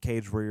about Nick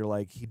Cage where you're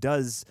like, he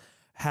does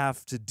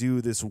have to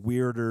do this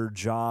weirder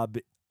job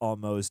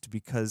almost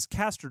because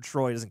Castor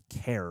Troy doesn't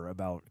care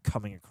about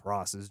coming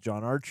across as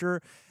John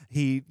Archer.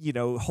 He,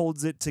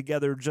 holds it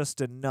together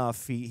just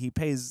enough. He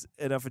pays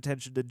enough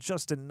attention to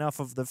just enough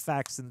of the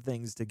facts and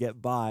things to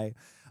get by.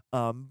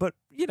 But,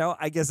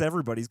 I guess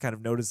everybody's kind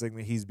of noticing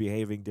that he's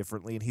behaving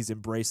differently and he's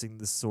embracing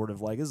this sort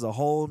of like, this is a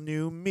whole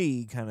new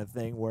me kind of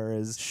thing.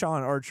 Whereas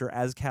Sean Archer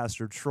as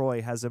Castor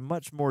Troy has a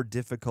much more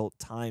difficult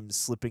time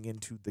slipping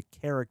into the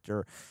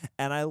character.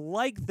 And I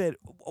like that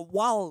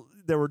while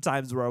there were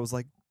times where I was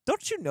like,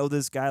 don't you know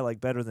this guy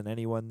like better than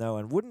anyone though?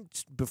 And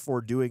wouldn't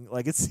before doing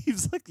like it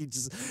seems like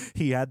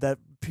he had that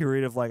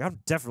period of like, I'm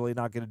definitely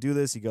not going to do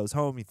this. He goes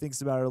home, he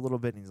thinks about it a little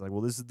bit, and he's like,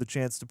 well, this is the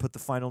chance to put the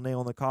final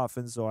nail in the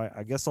coffin, so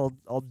I guess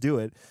I'll do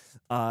it.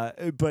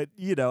 But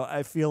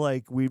I feel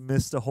like we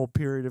missed a whole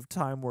period of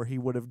time where he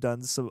would have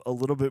done a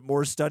little bit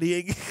more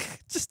studying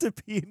just to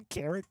be in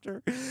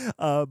character.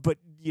 But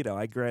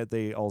I grant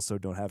they also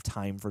don't have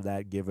time for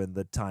that given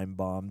the time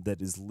bomb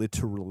that is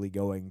literally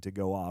going to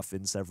go off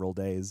in several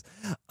days.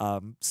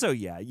 So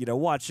yeah,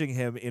 watching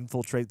him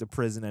infiltrate the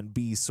prison and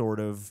be sort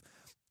of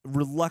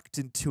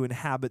reluctant to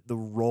inhabit the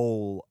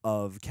role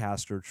of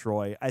Castor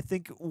Troy, I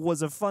think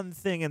was a fun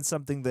thing and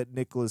something that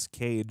Nicolas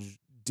Cage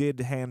did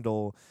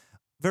handle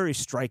very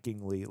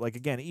strikingly. Like,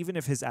 again, even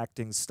if his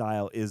acting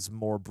style is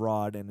more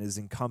broad and is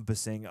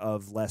encompassing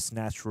of less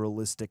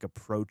naturalistic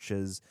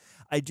approaches,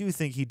 I do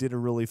think he did a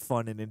really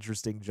fun and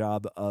interesting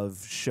job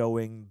of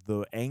showing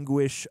the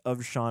anguish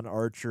of Sean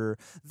Archer,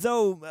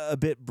 though a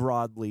bit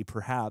broadly,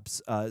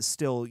 perhaps,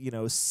 still,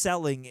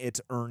 selling it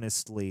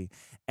earnestly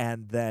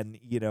and then,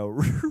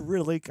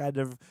 really kind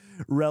of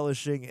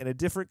relishing in a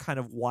different kind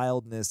of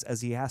wildness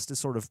as he has to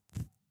sort of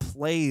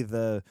play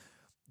the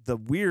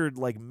weird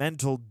like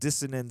mental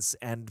dissonance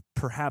and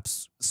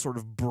perhaps sort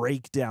of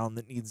breakdown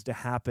that needs to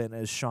happen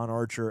as Sean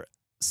Archer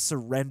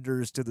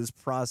surrenders to this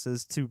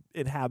process to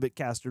inhabit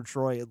Castor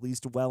Troy at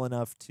least well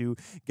enough to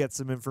get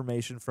some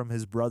information from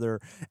his brother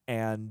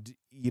and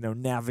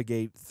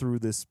navigate through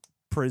this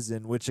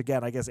prison, which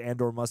again I guess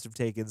Andor must have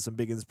taken some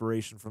big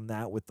inspiration from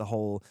that with the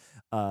whole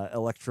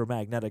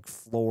electromagnetic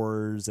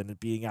floors and it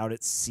being out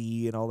at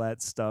sea and all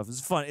that stuff.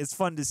 It's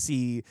fun to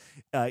see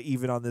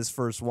even on this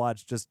first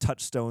watch just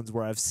touchstones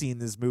where I've seen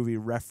this movie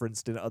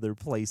referenced in other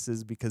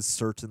places because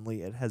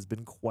certainly it has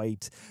been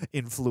quite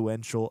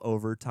influential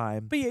over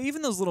time. But yeah,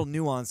 even those little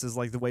nuances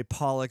like the way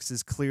Pollux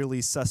is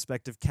clearly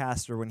suspect of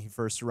Castor when he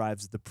first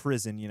arrives at the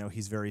prison,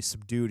 he's very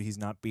subdued, he's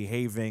not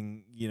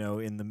behaving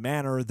in the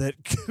manner that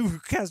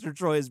Castor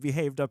Troy has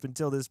behaved up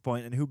until this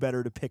point, and who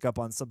better to pick up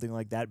on something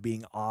like that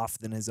being off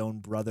than his own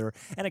brother,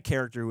 and a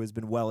character who has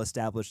been well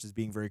established as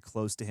being very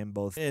close to him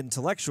both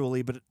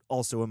intellectually but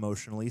also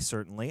emotionally,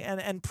 certainly.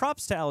 And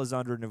props to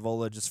Alessandro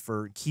Nivola just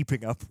for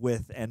keeping up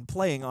with and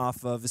playing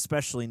off of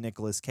especially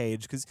Nicolas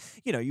Cage, because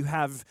you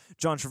have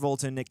John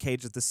Travolta and Nick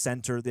Cage at the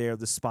center there,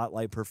 the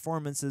spotlight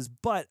performances,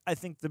 but I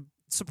think the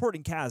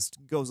supporting cast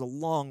goes a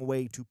long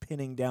way to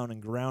pinning down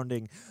and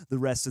grounding the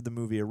rest of the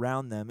movie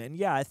around them. And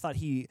yeah, I thought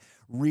he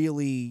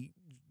really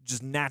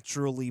just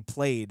naturally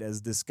played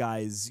as this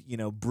guy's,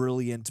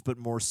 brilliant but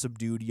more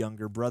subdued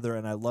younger brother.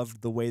 And I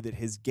loved the way that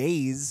his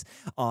gaze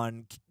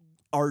on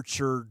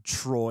Archer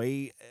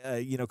Troy,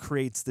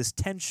 creates this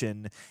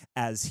tension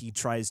as he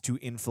tries to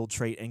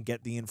infiltrate and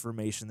get the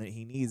information that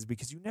he needs,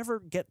 because you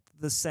never get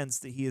the sense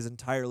that he is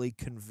entirely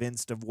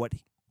convinced of what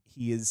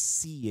he is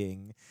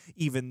seeing,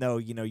 even though,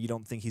 you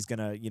don't think he's going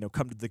to,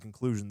 come to the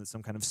conclusion that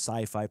some kind of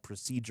sci-fi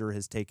procedure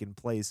has taken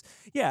place.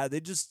 Yeah, they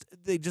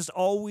just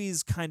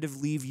always kind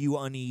of leave you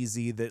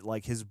uneasy that,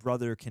 like, his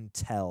brother can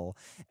tell.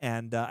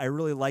 And I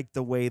really like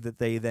the way that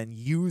they then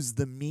use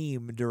the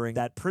meme during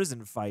that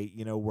prison fight,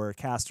 where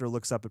Castor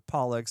looks up at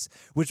Pollux,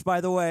 which, by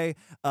the way,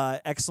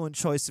 excellent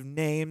choice of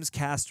names,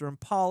 Castor and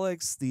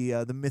Pollux,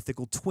 the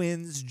mythical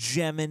twins,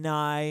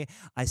 Gemini.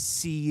 I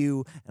see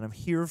you, and I'm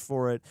here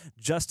for it.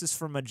 Justice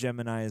for my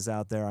Gemini is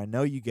out there. I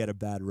know you get a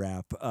bad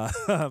rap.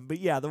 But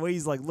yeah, the way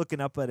he's like looking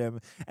up at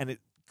him, and it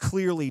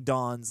clearly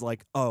dawns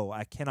like, oh,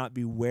 I cannot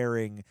be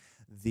wearing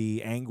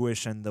the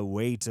anguish and the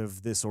weight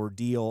of this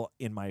ordeal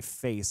in my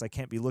face. I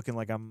can't be looking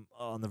like I'm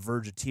on the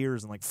verge of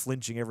tears and like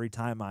flinching every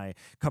time I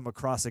come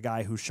across a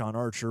guy who Sean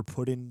Archer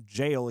put in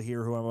jail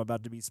here, who I'm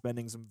about to be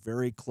spending some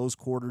very close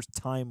quarters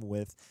time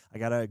with. I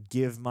gotta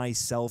give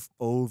myself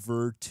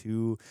over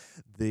to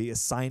the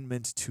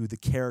assignment, to the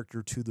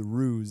character, to the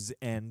ruse.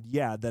 And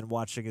yeah, then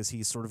watching as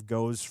he sort of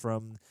goes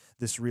from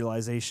this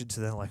realization to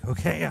then like,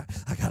 okay,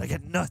 I gotta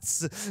get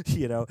nuts,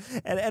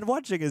 and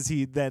watching as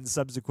he then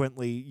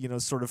subsequently,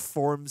 sort of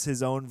forms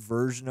his own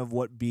version of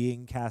what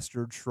being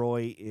Castor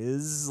Troy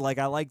is. Like,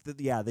 I like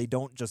that, yeah, they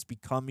don't just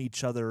become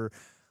each other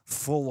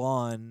full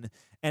on.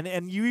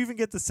 And you even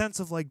get the sense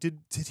of like, did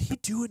he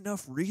do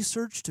enough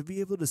research to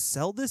be able to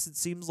sell this? It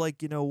seems like,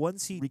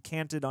 once he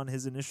recanted on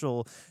his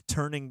initial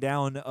turning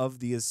down of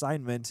the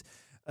assignment,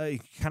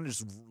 he kind of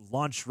just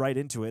launched right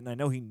into it. And I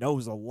know he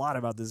knows a lot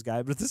about this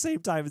guy, but at the same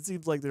time, it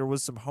seems like there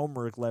was some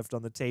homework left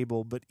on the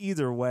table. But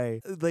either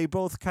way, they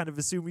both kind of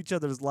assume each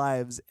other's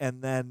lives,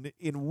 and then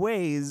in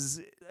ways,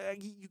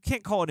 you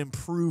can't call it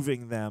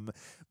improving them,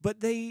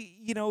 but they,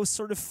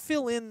 sort of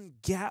fill in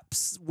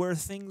gaps where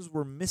things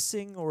were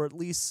missing, or at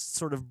least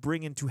sort of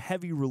bring into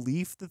heavy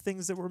relief the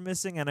things that were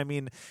missing. And I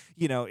mean,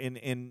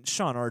 in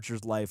Sean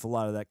Archer's life, a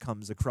lot of that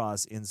comes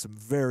across in some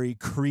very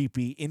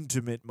creepy,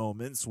 intimate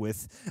moments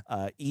with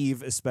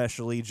Eve,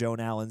 especially Joan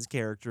Allen's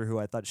character, who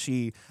I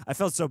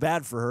felt so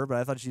bad for her, but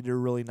I thought she did a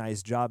really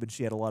nice job, and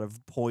she had a lot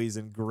of poise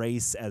and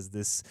grace as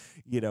this,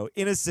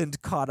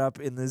 innocent caught up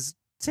in this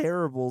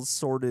terrible,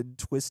 sordid,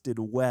 twisted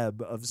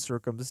web of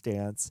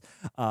circumstance.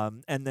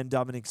 And then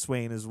Dominic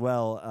Swain as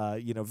well,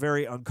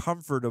 very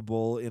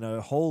uncomfortable in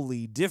a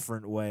wholly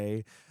different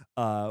way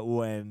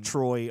when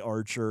Troy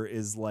Archer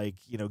is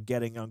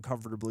getting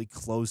uncomfortably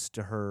close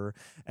to her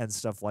and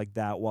stuff like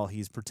that while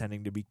he's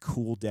pretending to be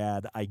cool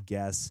dad, I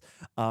guess.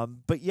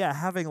 But yeah,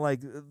 having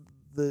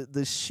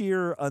the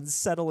sheer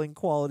unsettling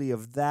quality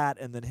of that,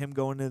 and then him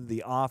going into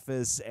the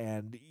office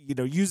and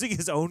using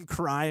his own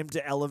crime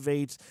to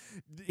elevate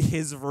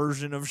his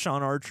version of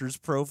Sean Archer's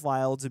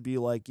profile to be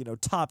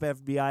top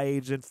FBI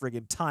agent,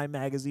 friggin' Time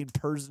Magazine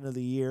Person of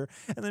the Year.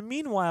 And then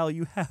meanwhile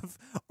you have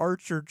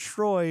Archer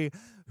Troy,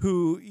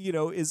 who,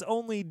 is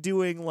only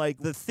doing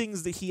the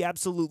things that he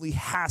absolutely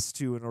has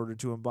to in order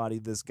to embody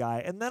this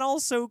guy. And then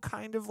also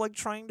kind of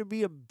trying to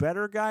be a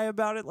better guy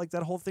about it. Like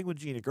that whole thing with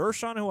Gina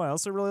Gershon, who I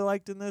also really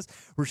liked in this,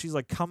 where she's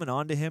coming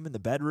on to him in the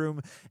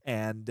bedroom,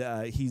 and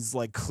he's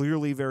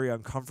clearly very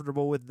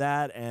uncomfortable with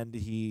that. And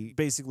he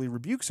basically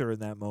rebukes her in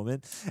that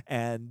moment.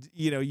 And,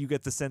 you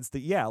get the sense that,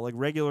 yeah,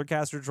 regular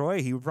Castor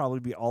Troy, he would probably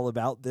be all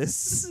about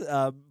this.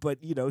 But,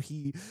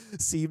 he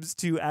seems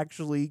to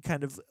actually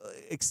kind of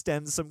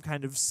extend some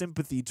kind of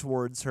sympathy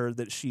towards her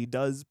that she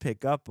does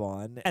pick up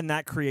on, and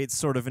that creates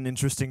sort of an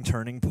interesting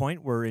turning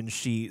point wherein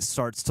she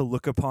starts to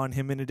look upon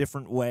him in a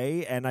different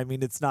way. And I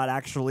mean, it's not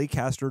actually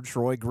Castor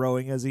Troy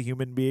growing as a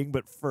human being,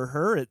 but for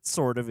her it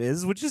sort of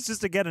is, which is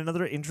just again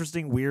another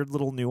interesting weird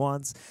little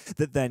nuance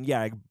that then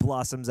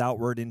blossoms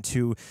outward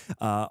into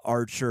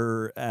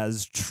Archer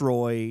as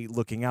Troy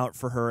looking out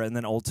for her, and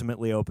then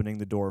ultimately opening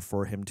the door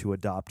for him to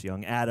adopt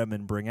young Adam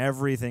and bring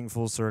everything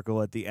full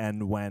circle at the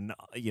end when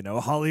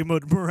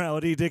Hollywood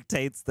morality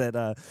dictates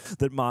that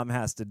mom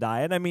has to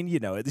die. And I mean,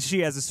 she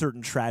has a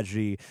certain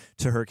tragedy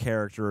to her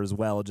character as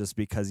well, just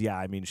because,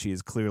 she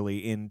is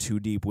clearly in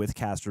too deep with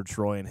Castor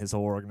Troy and his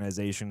whole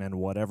organization and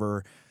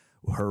whatever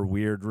her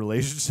weird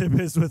relationship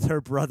is with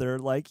her brother.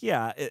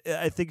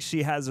 I think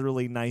she has a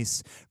really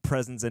nice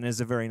presence and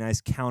is a very nice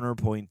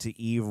counterpoint to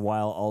Eve,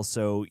 while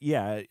also,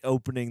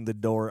 opening the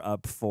door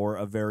up for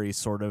a very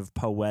sort of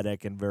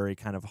poetic and very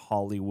kind of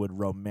Hollywood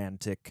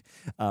romantic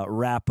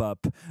wrap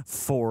up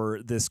for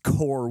this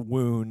core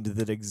wound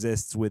that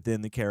exists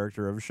within the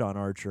character of Sean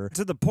Archer,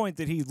 to the point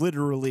that he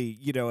literally,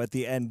 at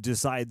the end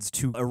decides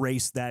to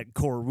erase that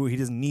core wound. He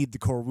doesn't need the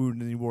core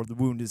wound anymore. The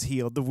wound is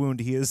healed. The wound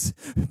he has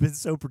been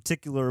so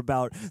particular about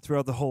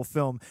throughout the whole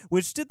film.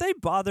 Which, did they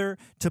bother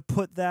to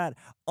put that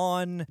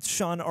on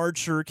Sean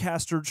Archer,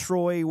 Castor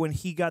Troy, when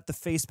he got the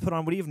face put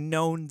on? Would he have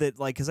known that,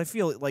 because I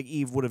feel like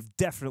Eve would have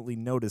definitely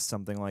noticed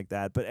something like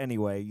that. But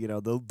anyway,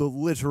 the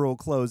literal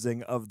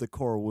closing of the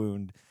core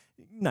wound.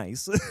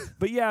 Nice.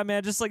 But yeah,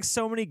 man, just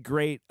so many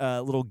great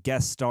little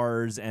guest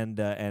stars and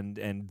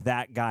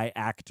that guy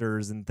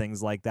actors and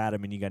things like that. I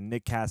mean, you got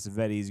Nick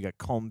Cassavetes, you got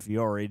Colm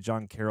Fiore,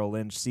 John Carroll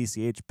Lynch,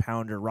 CCH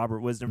Pounder, Robert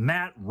Wisdom,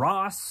 Matt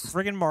Ross,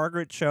 friggin'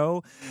 Margaret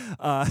Cho,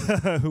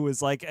 who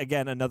is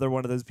again another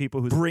one of those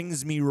people who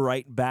brings me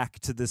right back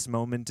to this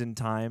moment in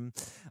time.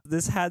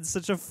 This had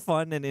such a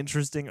fun and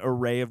interesting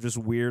array of just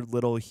weird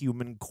little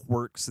human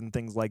quirks and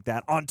things like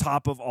that, on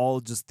top of all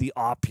just the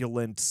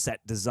opulent set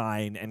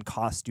design and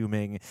costuming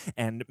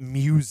and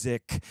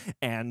music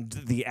and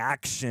the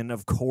action,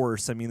 of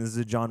course. I mean, this is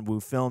a John Woo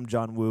film.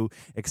 John Woo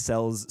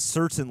is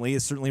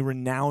certainly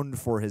renowned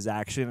for his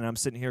action, and I'm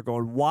sitting here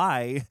going,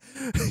 why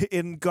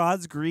in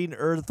God's green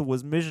earth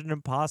was Mission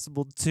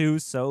Impossible 2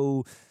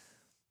 so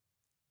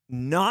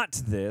not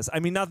this? I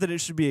mean, not that it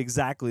should be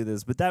exactly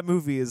this, but that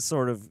movie is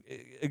sort of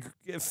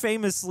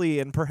famously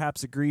and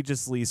perhaps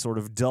egregiously sort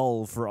of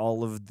dull for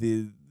all of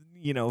the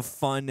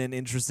fun and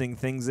interesting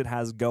things it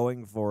has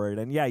going for it.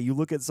 And yeah, you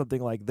look at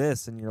something like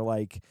this and you're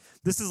like,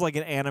 this is like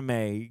an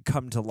anime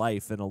come to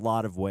life in a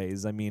lot of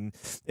ways. I mean,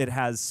 it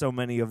has so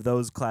many of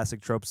those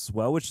classic tropes as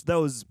well, which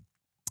those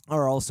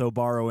are also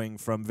borrowing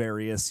from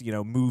various,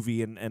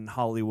 movie and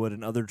Hollywood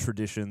and other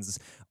traditions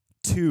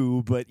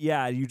too, but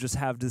yeah, you just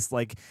have this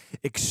like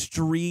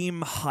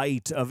extreme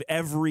height of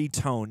every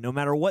tone, no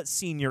matter what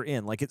scene you're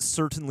in. Like, it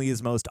certainly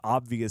is most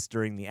obvious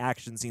during the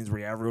action scenes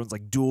where everyone's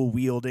like dual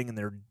wielding and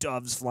there are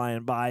doves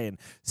flying by and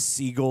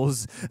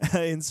seagulls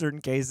in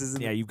certain cases.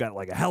 And yeah, you've got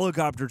like a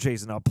helicopter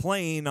chasing a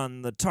plane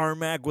on the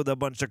tarmac with a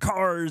bunch of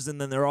cars,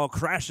 and then they're all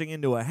crashing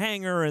into a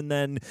hangar, and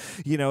then,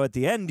 you know, at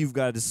the end you've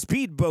got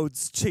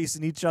speedboats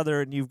chasing each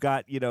other, and you've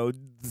got, you know,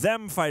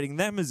 them fighting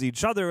them as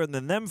each other, and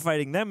then them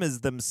fighting them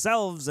as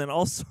themselves, and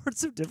all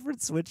sorts of different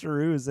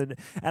switcheroos. And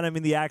I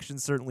mean, the action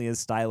certainly is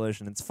stylish,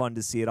 and it's fun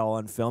to see it all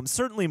on film.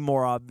 Certainly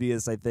more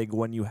obvious, I think,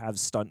 when you have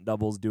stunt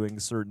doubles doing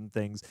certain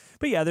things.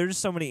 But yeah, there's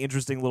just so many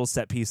interesting little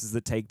set pieces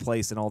that take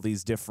place in all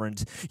these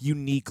different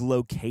unique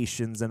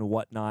locations and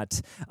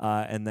whatnot.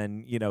 And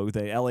then, you know,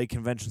 the LA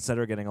Convention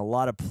Center getting a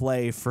lot of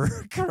play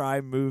for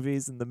crime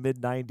movies in the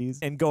mid-90s,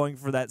 and going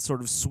for that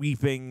sort of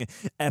sweeping,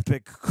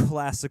 epic,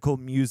 classical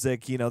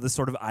music, you know, the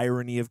sort of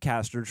irony of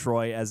Castor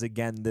Troy as,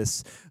 again,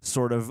 this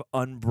sort of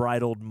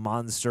unbridled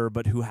monster,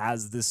 but who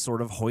has this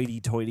sort of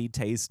hoity-toity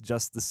taste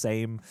just the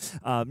same.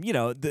 You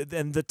know,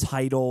 and the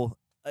title,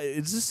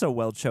 it's just so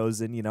well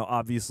chosen, you know,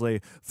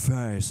 obviously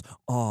face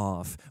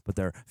off, but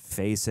they're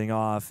facing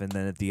off, and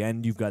then at the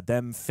end you've got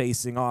them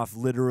facing off,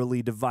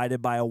 literally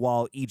divided by a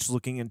wall, each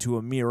looking into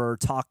a mirror,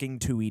 talking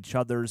to each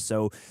other,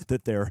 so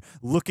that they're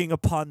looking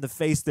upon the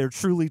face they're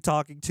truly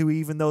talking to,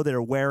 even though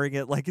they're wearing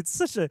it. Like, it's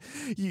such a,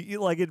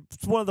 like,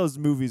 it's one of those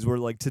movies where,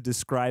 like, to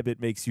describe it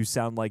makes you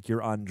sound like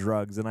you're on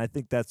drugs, and I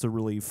think that's a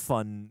really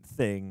fun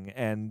thing.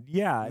 And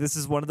yeah, this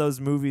is one of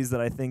those movies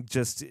that I think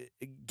just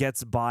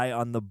gets by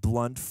on the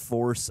blunt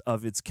force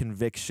of its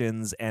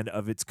convictions and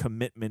of its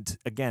commitment,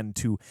 again,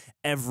 to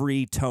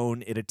every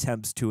tone it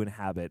attempts to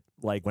inhabit.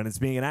 Like, when it's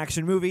being an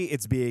action movie,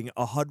 it's being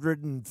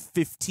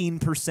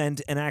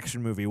 115% an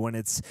action movie. When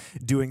it's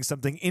doing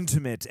something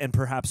intimate and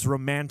perhaps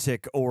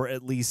romantic, or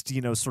at least, you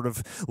know, sort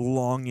of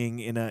longing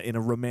in a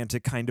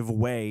romantic kind of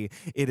way,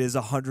 it is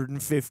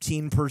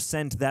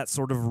 115% that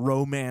sort of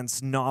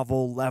romance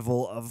novel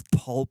level of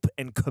pulp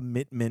and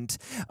commitment.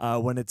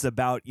 When it's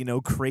about, you know,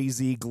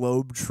 crazy,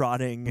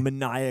 globe-trotting,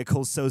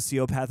 maniacal,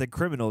 sociopathic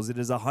criminals, it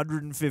is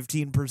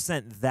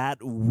 115%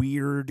 that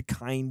weird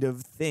kind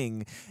of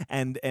thing,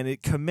 and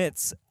it commits,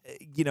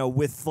 you know,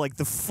 with like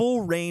the full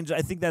range.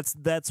 I think that's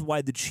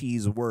why the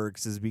cheese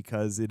works, is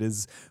because it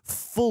is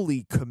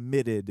fully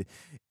committed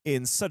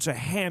in such a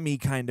hammy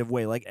kind of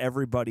way. Like,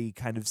 everybody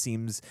kind of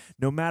seems,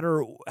 no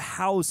matter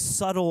how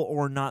subtle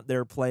or not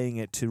they're playing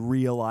it, to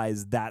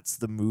realize that's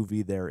the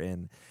movie they're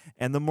in.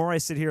 And the more I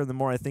sit here and the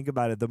more I think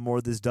about it, the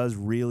more this does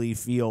really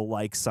feel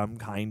like some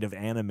kind of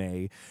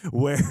anime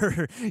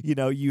where, you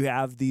know, you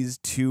have these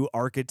two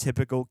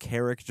archetypical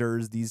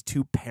characters, these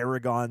two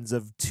paragons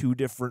of two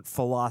different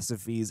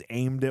philosophies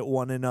aimed at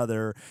one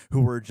another,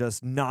 who are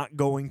just not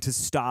going to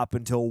stop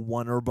until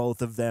one or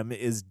both of them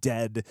is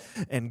dead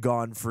and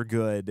gone for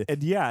good.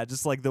 And yeah,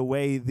 just like the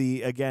way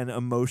the, again,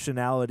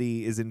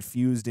 emotionality is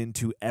infused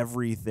into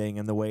everything,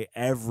 and the way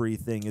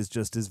everything is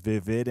just as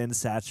vivid and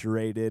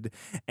saturated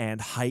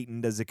and heightened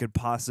as it could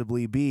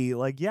possibly be.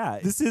 Like, yeah,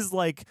 this is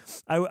like,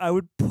 I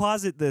would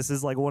posit this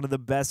as like one of the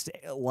best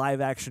live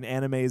action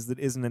animes that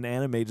isn't an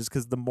anime, just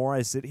because the more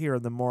I sit here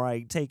and the more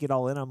I take it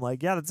all in, I'm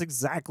like, yeah, that's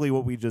exactly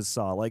what we just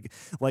saw. Like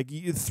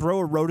you throw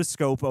a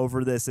rotoscope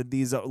over this, and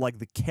these are like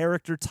the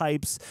character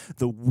types,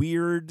 the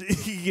weird,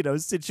 you know,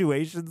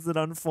 situations that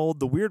unfold,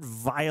 the weird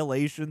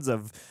violations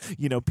of,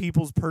 you know,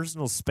 people's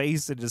personal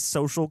space and just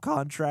social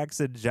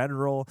contracts in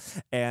general,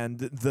 and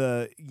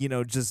the, you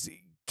know, just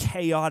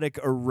chaotic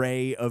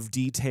array of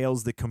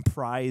details that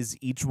comprise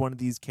each one of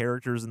these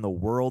characters and the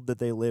world that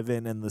they live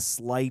in, and the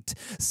slight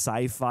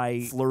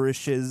sci-fi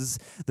flourishes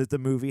that the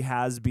movie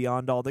has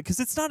beyond all that, because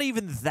it's not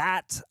even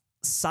that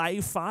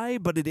sci-fi,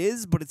 but it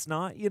is, but it's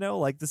not, you know,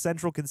 like the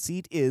central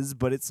conceit is,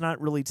 but it's not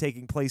really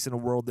taking place in a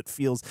world that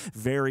feels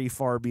very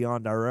far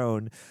beyond our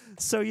own.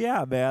 So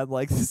yeah, man,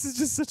 like, this is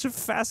just such a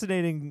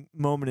fascinating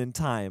moment in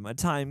time, a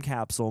time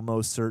capsule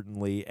most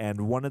certainly,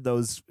 and one of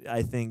those,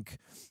 I think,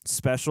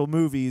 special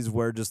movies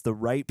where just the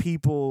right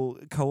people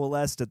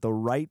coalesced at the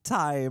right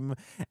time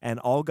and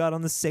all got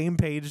on the same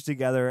page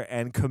together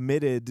and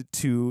committed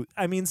to,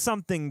 I mean,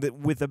 something that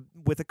with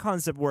a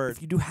concept where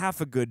if you do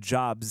half a good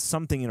job,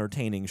 something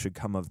entertaining should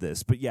come of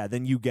this. But yeah,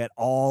 then you get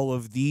all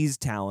of these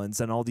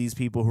talents and all these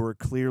people who are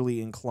clearly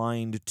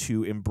inclined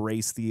to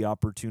embrace the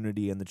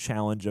opportunity and the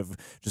challenge of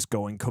just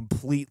going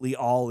completely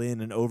all in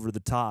and over the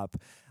top.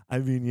 I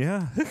mean,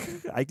 yeah,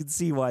 I can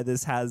see why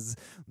this has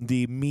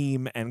the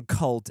meme and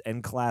cult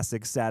and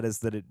classic status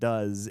that it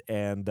does,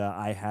 and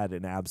I had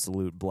an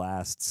absolute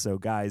blast. So,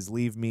 guys,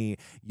 leave me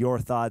your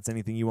thoughts,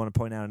 anything you want to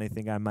point out,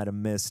 anything I might have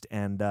missed,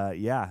 and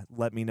yeah,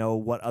 let me know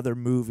what other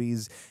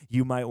movies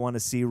you might want to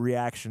see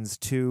reactions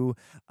to.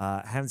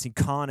 I haven't seen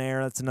Con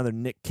Air. That's another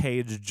Nick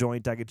Cage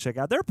joint I could check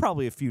out. There are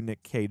probably a few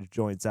Nick Cage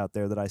joints out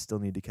there that I still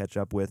need to catch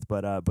up with,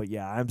 but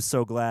yeah, I'm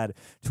so glad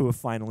to have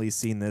finally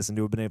seen this and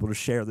to have been able to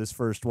share this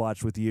first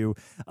watch with you.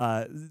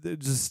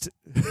 Just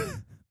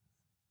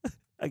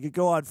I could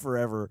go on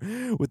forever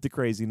with the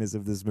craziness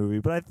of this movie,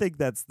 but I think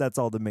that's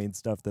all the main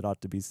stuff that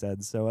ought to be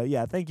said. So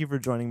yeah, thank you for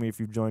joining me. If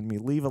you've joined me,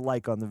 leave a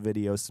like on the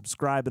video,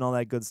 subscribe, and all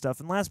that good stuff.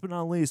 And last but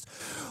not least,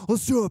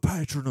 let's do a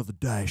patron of the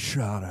day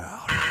shout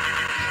out.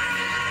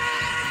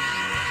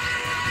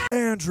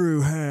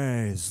 Andrew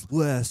Hayes.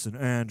 Listen,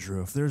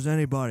 Andrew, if there's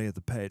anybody at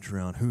the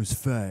Patreon whose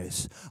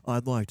face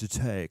I'd like to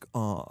take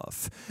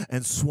off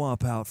and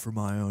swap out for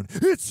my own,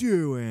 it's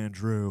you,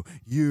 Andrew.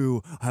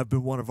 You have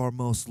been one of our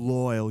most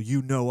loyal.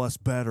 You know us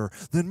better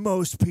than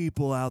most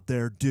people out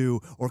there do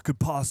or could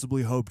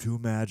possibly hope to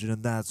imagine,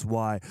 and that's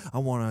why I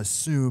want to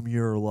assume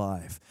your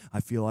life.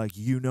 I feel like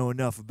you know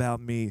enough about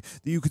me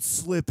that you could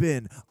slip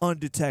in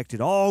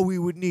undetected. All we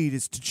would need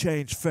is to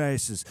change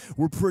faces.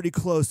 We're pretty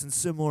close and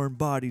similar in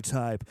body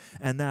type.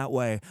 And that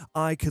way,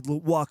 I could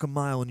walk a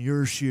mile in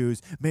your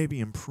shoes, maybe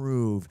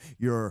improve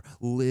your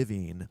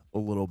living a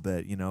little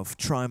bit. You know,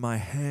 try my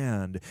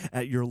hand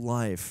at your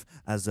life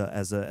as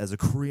a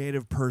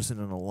creative person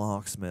and a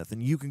locksmith,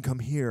 and you can come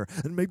here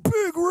and make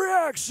big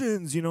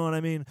reactions. You know what I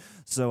mean?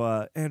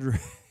 So, Andrew.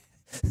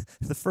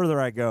 The further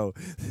I go,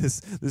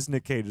 this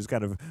Nick Cage is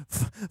kind of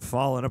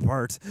falling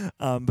apart.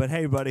 But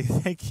hey, buddy,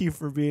 thank you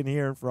for being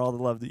here and for all the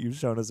love that you've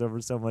shown us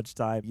over so much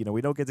time. You know,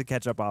 we don't get to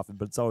catch up often,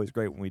 but it's always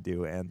great when we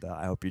do. And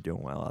I hope you're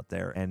doing well out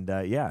there. And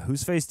yeah,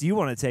 whose face do you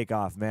want to take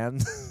off, man?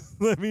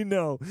 Let me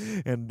know.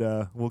 And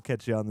we'll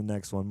catch you on the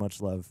next one. Much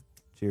love.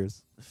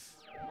 Cheers.